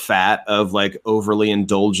all the fat of like overly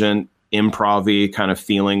indulgent improv-y kind of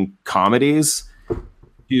feeling comedies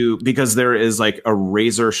because there is like a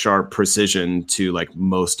razor sharp precision to like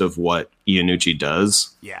most of what Iannucci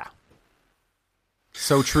does. Yeah.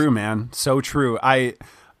 So true, man. So true.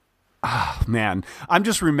 Man, I'm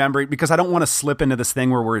just remembering because I don't want to slip into this thing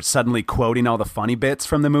where we're suddenly quoting all the funny bits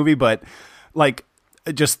from the movie, but like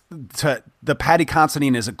the Paddy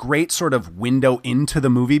Considine is a great sort of window into the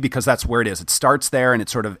movie because that's where it is. It starts there and it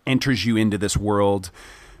sort of enters you into this world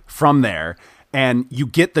from there, and you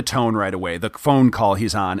get the tone right away, the phone call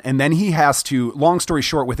he's on. And then he has to, long story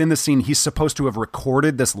short, within the scene, he's supposed to have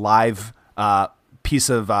recorded this live piece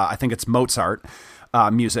of, I think it's Mozart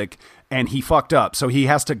music, and he fucked up. So he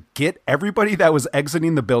has to get everybody that was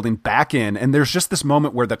exiting the building back in. And there's just this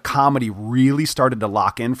moment where the comedy really started to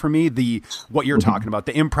lock in for me. What you're talking about,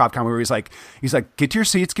 the improv comedy where he's like, get your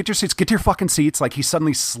seats, get your fucking seats. Like he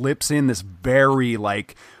suddenly slips in this very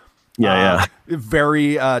like,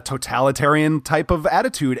 very totalitarian type of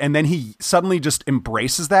attitude. And then he suddenly just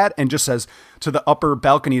embraces that and just says to the upper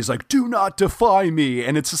balcony, he's like, do not defy me.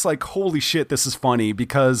 And it's just like, holy shit, this is funny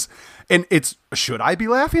because, and it's, should I be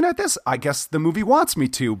laughing at this? I guess the movie wants me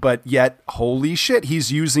to, but yet, holy shit,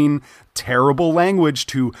 he's using terrible language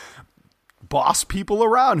to boss people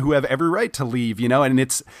around who have every right to leave, you know? And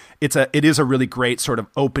it is a really great sort of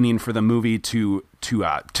opening for the movie to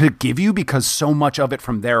give you, because so much of it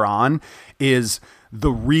from there on is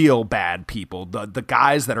the real bad people, the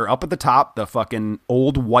guys that are up at the top, the fucking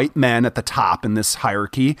old white men at the top in this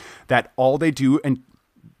hierarchy, that all they do, and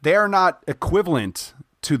they are not equivalent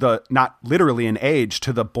to not literally in age,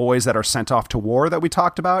 to the boys that are sent off to war that we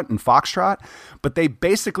talked about in Foxtrot, but they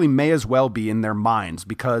basically may as well be in their minds,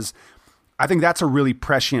 because I think that's a really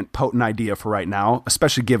prescient, potent idea for right now,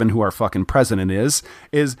 especially given who our fucking president is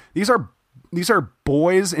these are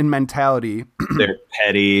boys in mentality. They're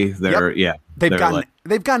petty.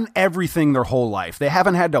 They've gotten everything their whole life. They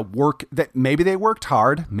haven't had to work. That maybe they worked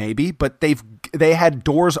hard, but they had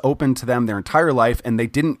doors open to them their entire life, and they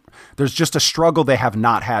didn't. There's just a struggle they have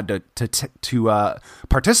not had to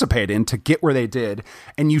participate in to get where they did,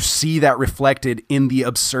 and you see that reflected in the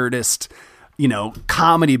absurdist, you know,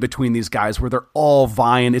 comedy between these guys where they're all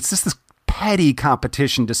vying. It's just this petty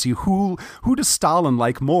competition to see who does Stalin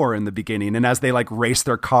like more in the beginning, and as they like race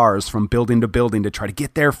their cars from building to building to try to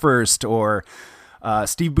get there first, or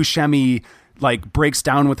Steve Buscemi like breaks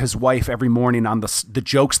down with his wife every morning on the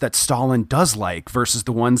jokes that Stalin does like versus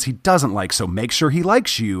the ones he doesn't like, so make sure he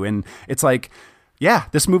likes you. And it's like, yeah,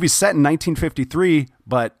 this movie's set in 1953,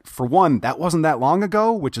 but for one, that wasn't that long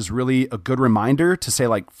ago, which is really a good reminder to say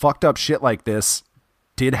like fucked up shit like this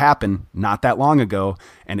did happen not that long ago,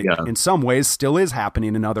 and it, in some ways still is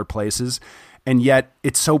happening in other places. And yet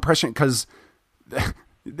it's so prescient because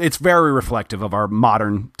it's very reflective of our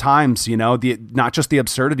modern times, you know, not just the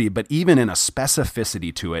absurdity, but even in a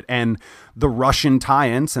specificity to it. And the Russian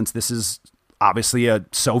tie-in, since this is obviously a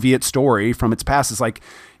Soviet story from its past, is like,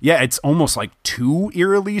 yeah, it's almost like too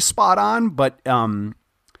eerily spot on, but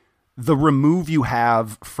the remove you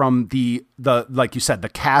have from the like you said, the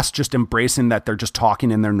cast just embracing that they're just talking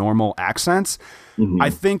in their normal accents. I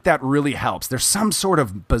think that really helps. There's some sort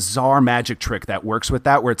of bizarre magic trick that works with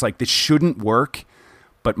that, where it's like, this shouldn't work,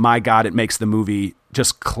 but my God, it makes the movie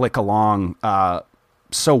just click along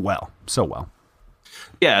so well.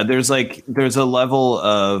 Yeah, there's a level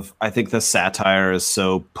of, I think the satire is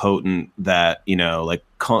so potent that, you know, like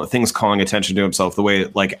things calling attention to himself, the way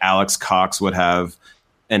like Alex Cox would have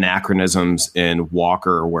anachronisms in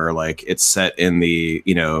Walker, where like it's set in the,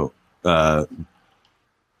 you know,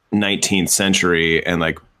 19th century, and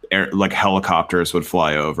like helicopters would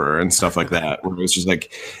fly over and stuff like that, where it was just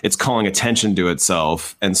like it's calling attention to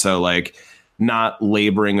itself. And so like not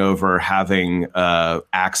laboring over having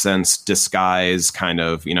accents disguise kind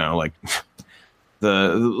of, like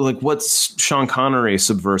what Sean Connery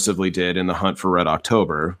subversively did in The Hunt for Red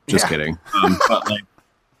October. Just kidding. But like,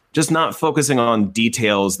 just not focusing on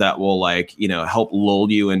details that will help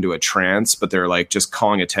lull you into a trance, but they're like just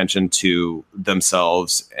calling attention to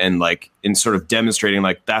themselves and like in sort of demonstrating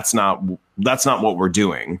like that's not what we're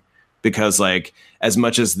doing, because like as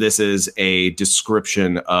much as this is a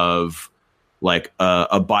description of like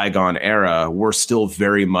a bygone era, we're still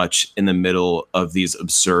very much in the middle of these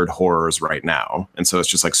absurd horrors right now. And so it's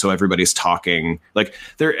just like, so everybody's talking like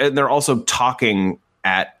they're also talking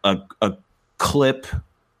at a clip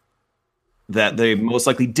that they most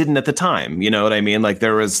likely didn't at the time. You know what I mean? Like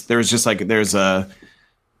there's a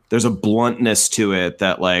bluntness to it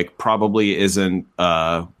that like probably isn't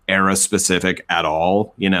era specific at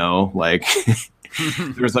all. Like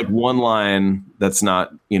there's like one line that's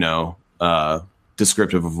not,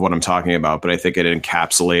 descriptive of what I'm talking about, but I think it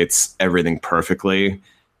encapsulates everything perfectly.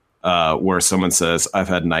 Where someone says, "I've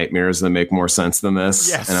had nightmares that make more sense than this."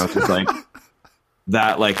 Yes. And I was just like,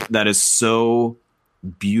 that is so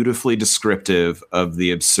beautifully descriptive of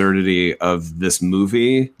the absurdity of this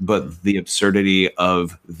movie, but the absurdity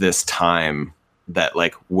of this time that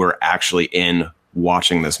like we're actually in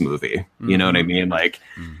watching this movie. You know what I mean? Like,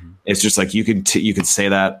 it's just like you could say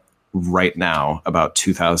that right now about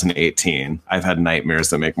 2018. I've had nightmares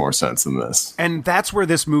that make more sense than this. And that's where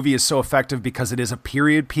this movie is so effective, because it is a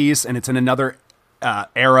period piece and it's in another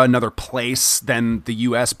era, another place than the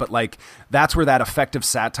US, but like that's where that effective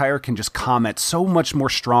satire can just comment so much more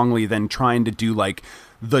strongly than trying to do like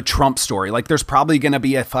the Trump story. Like there's probably going to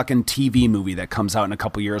be a fucking TV movie that comes out in a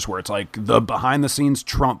couple years where it's like the behind the scenes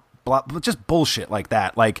Trump, blah, just bullshit like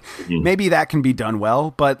that. Like maybe that can be done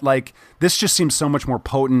well, but like this just seems so much more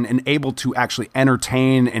potent and able to actually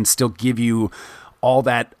entertain and still give you all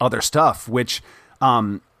that other stuff, which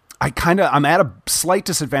I'm at a slight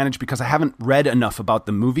disadvantage because I haven't read enough about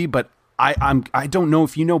the movie, but I don't know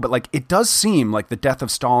if you know, but like it does seem like the death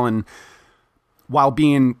of Stalin, while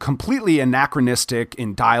being completely anachronistic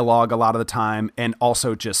in dialogue a lot of the time, and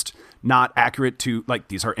also just not accurate to like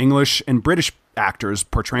these are English and British actors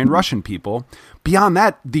portraying Russian people. Beyond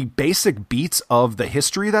that, the basic beats of the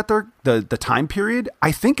history that they're the time period,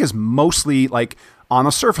 I think is mostly like on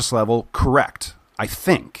a surface level correct. I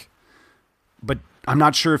think, but I'm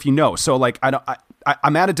not sure if you know. So like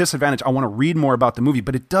I'm at a disadvantage. I want to read more about the movie,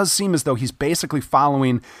 but it does seem as though he's basically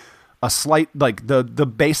following a slight like the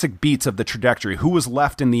basic beats of the trajectory. Who was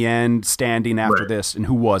left in the end standing after this, and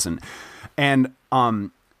who wasn't. And I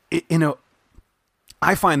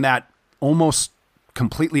find that almost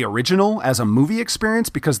completely original as a movie experience,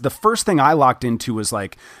 because the first thing I locked into was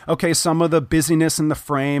like, okay, some of the busyness in the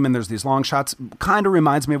frame and there's these long shots kind of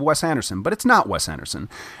reminds me of Wes Anderson, but it's not Wes Anderson.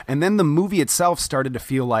 And then the movie itself started to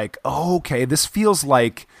feel like, oh, okay, this feels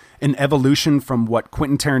like an evolution from what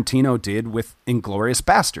Quentin Tarantino did with Inglourious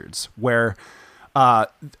Bastards, where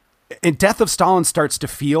Death of Stalin starts to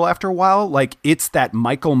feel after a while like it's that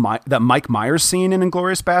Mike Myers scene in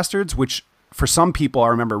Inglourious Bastards, which for some people I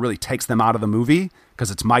remember really takes them out of the movie,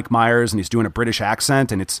 because it's Mike Myers and he's doing a British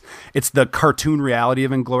accent, and it's the cartoon reality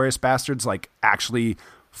of Inglourious Bastards, like actually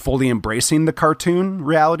fully embracing the cartoon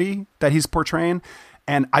reality that he's portraying.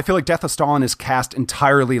 And I feel like Death of Stalin is cast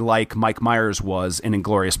entirely like Mike Myers was in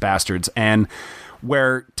Inglourious Bastards, and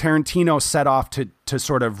where Tarantino set off to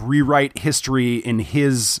sort of rewrite history in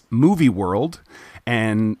his movie world,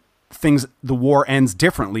 and the war ends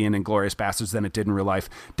differently in Inglourious Bastards than it did in real life.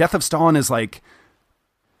 Death of Stalin is like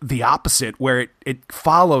the opposite, where it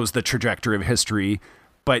follows the trajectory of history,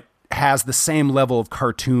 but has the same level of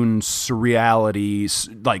cartoon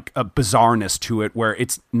surreality, like a bizarreness to it, where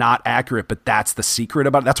it's not accurate, but that's the secret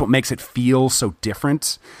about it. That's what makes it feel so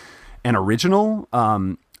different and original.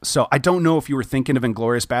 So I don't know if you were thinking of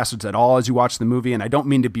Inglourious Bastards at all as you watched the movie, and I don't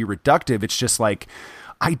mean to be reductive. It's just like,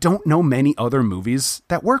 I don't know many other movies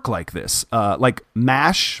that work like this. Like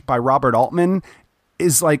MASH by Robert Altman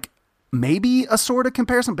is like maybe a sort of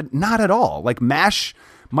comparison, but not at all. Like MASH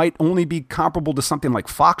might only be comparable to something like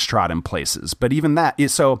Foxtrot in places, but even that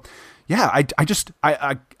is so. Yeah,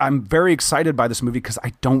 I'm very excited by this movie because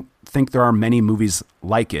I don't think there are many movies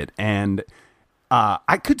like it, and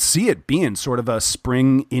I could see it being sort of a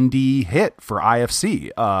spring indie hit for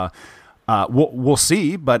IFC. We'll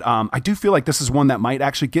see, but I do feel like this is one that might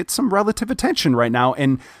actually get some relative attention right now,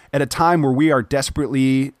 and at a time where we are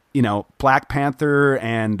desperately, Black Panther,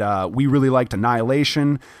 and we really liked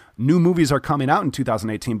Annihilation. New movies are coming out in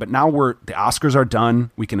 2018, but now the Oscars are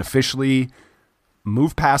done. We can officially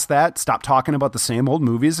move past that, stop talking about the same old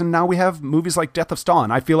movies, and now we have movies like Death of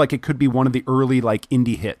Stalin. I feel like it could be one of the early like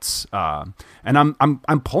indie hits, and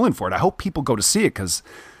I'm pulling for it. I hope people go to see it because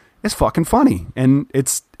it's fucking funny, and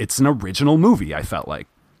it's an original movie. I felt like.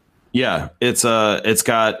 Yeah, it's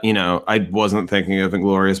got, I wasn't thinking of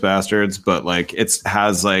Inglourious Bastards, but like it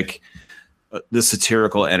has like the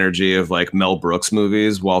satirical energy of like Mel Brooks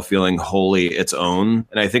movies while feeling wholly its own.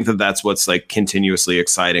 And I think that that's what's like continuously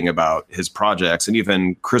exciting about his projects. And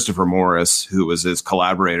even Christopher Morris, who was his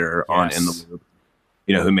collaborator on In the Loop,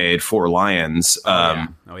 who made Four Lions.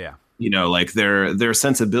 Like their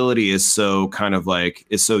sensibility is so kind of like,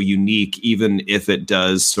 is so unique, even if it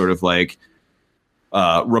does sort of like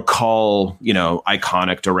recall,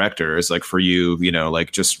 iconic directors, like for you,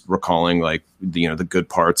 like just recalling like, the good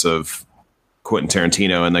parts of Quentin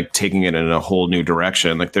Tarantino and like taking it in a whole new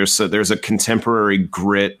direction. Like there's a contemporary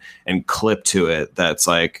grit and clip to it that's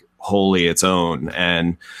like wholly its own.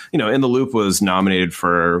 And, In the Loop was nominated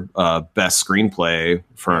for best screenplay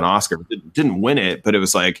for an Oscar. It didn't win it, but it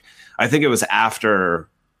was like, I think it was after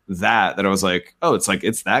that I was like, oh,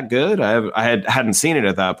 it's that good. I hadn't seen it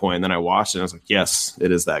at that point. And then I watched it and I was like, yes,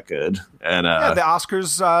 it is that good. And the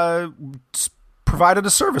Oscars provided a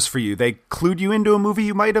service for you. They clued you into a movie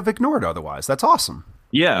you might have ignored otherwise. That's awesome.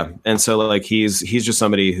 Yeah. And so like he's just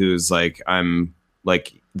somebody who's like, I'm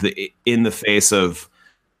like in the face of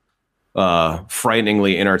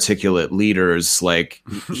frighteningly inarticulate leaders, like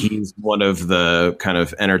he's one of the kind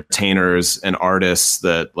of entertainers and artists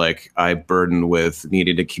that like I burden with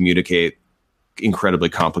needing to communicate incredibly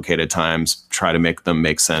complicated times, try to make them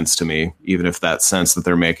make sense to me, even if that sense that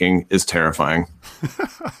they're making is terrifying.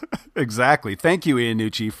 Exactly. Thank you,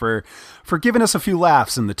 Iannucci, for giving us a few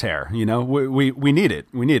laughs in the tear. We need it.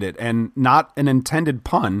 We need it. And not an intended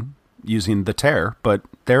pun using the tear, but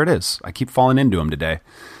there it is. I keep falling into him today.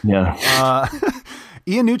 Yeah.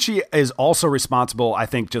 Iannucci is also responsible, I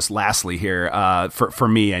think, just lastly here, for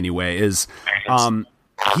me anyway, is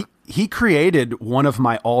he created one of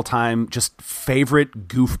my all-time just favorite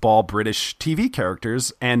goofball British TV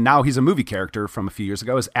characters, and now he's a movie character from a few years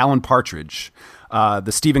ago, is Alan Partridge,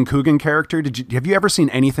 the Stephen Coogan character. Have you ever seen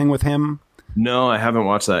anything with him? No, I haven't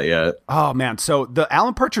watched that yet. Oh, man. So the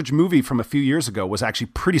Alan Partridge movie from a few years ago was actually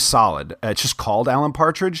pretty solid. It's just called Alan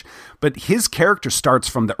Partridge, but his character starts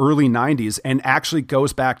from the early 90s and actually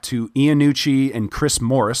goes back to Iannucci and Chris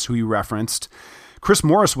Morris, who you referenced. Chris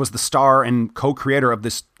Morris was the star and co-creator of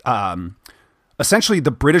this, essentially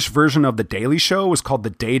the British version of The Daily Show was called The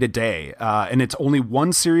Day to Day. And it's only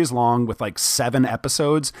one series long with like 7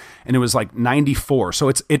 episodes, and it was like 94. So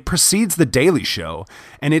it precedes The Daily Show,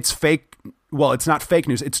 and it's fake. Well, it's not fake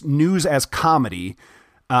news. It's news as comedy,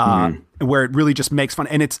 where it really just makes fun.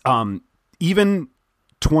 And it's even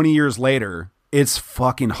 20 years later, it's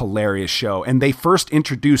fucking hilarious show. And they first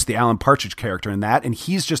introduced the Alan Partridge character in that, and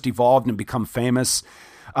he's just evolved and become famous.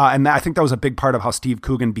 And I think that was a big part of how Steve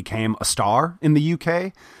Coogan became a star in the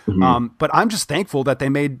UK. But I'm just thankful that they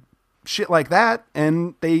made shit like that,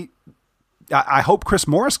 and I hope Chris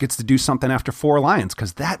Morris gets to do something after Four Lions,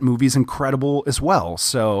 because that movie's incredible as well.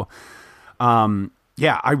 So.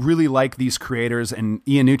 I really like these creators, and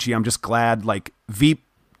Iannucci, I'm just glad like Veep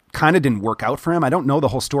kind of didn't work out for him. I don't know the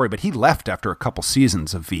whole story, but he left after a couple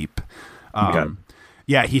seasons of Veep.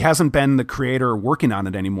 He hasn't been the creator working on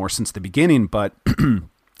it anymore since the beginning, but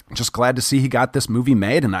just glad to see he got this movie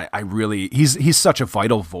made. And I really, he's such a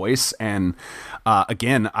vital voice. And,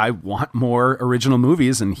 again, I want more original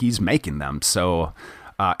movies, and he's making them. So,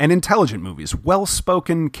 and intelligent movies,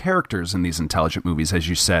 well-spoken characters in these intelligent movies, as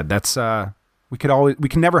you said. That's we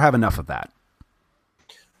can never have enough of that.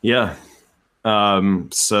 Yeah.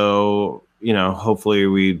 So hopefully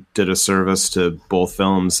we did a service to both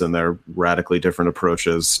films and their radically different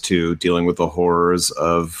approaches to dealing with the horrors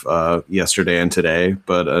of yesterday and today.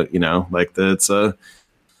 But it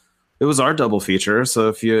was our double feature. So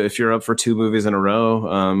if you're up for 2 movies in a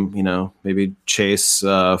row, maybe chase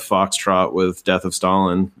Foxtrot with Death of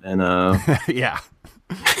Stalin, and yeah,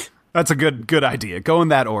 that's a good idea. Go in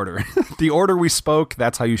that order. The order we spoke.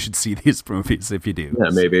 That's how you should see these movies if you do.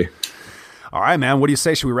 Yeah, maybe. All right, man. What do you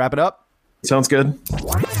say? Should we wrap it up? Sounds good.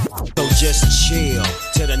 So just chill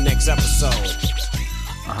to the next episode.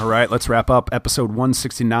 All right, let's wrap up episode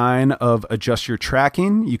 169 of Adjust Your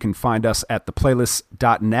Tracking. You can find us at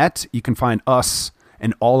theplaylist.net. You can find us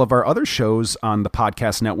and all of our other shows on the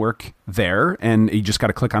podcast network there, and you just got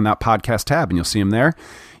to click on that podcast tab and you'll see them there.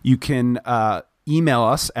 You can email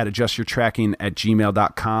us at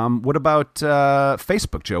adjustyourtracking@gmail.com. What about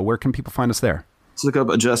Facebook, Joe? Where can people find us there? Let's look up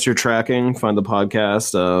Adjust Your Tracking, find the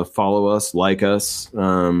podcast, follow us, like us.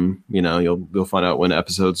 You'll find out when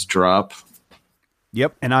episodes drop.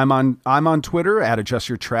 Yep, and I'm on Twitter at Adjust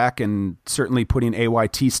Your Track, and certainly putting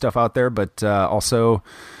AYT stuff out there, but also,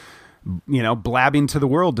 blabbing to the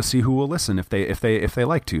world to see who will listen if they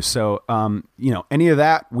like to. So, any of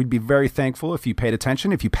that, we'd be very thankful if you paid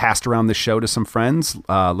attention, if you passed around the show to some friends,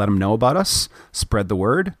 let them know about us, spread the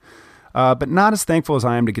word. But not as thankful as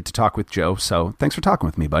I am to get to talk with Joe. So thanks for talking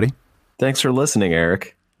with me, buddy. Thanks for listening,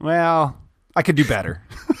 Eric. Well, I could do better.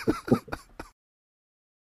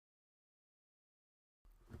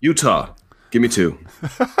 Utah, give me 2.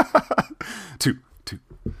 Two.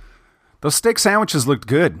 Those steak sandwiches looked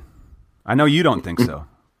good. I know you don't think so,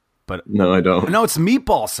 but no, I don't. No, it's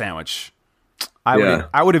meatball sandwich.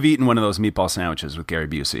 I would have eaten one of those meatball sandwiches with Gary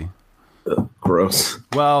Busey. Gross.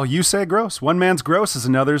 Well, you say gross. One man's gross is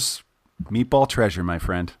another's meatball treasure, my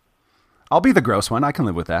friend. I'll be the gross one. I can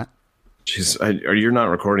live with that. Jeez, you're not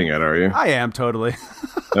recording yet, are you? I am, totally.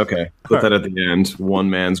 Okay. Put that at the end.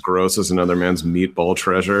 One man's gross is another man's meatball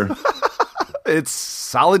treasure. It's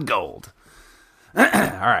solid gold. All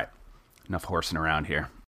right. Enough horsing around here.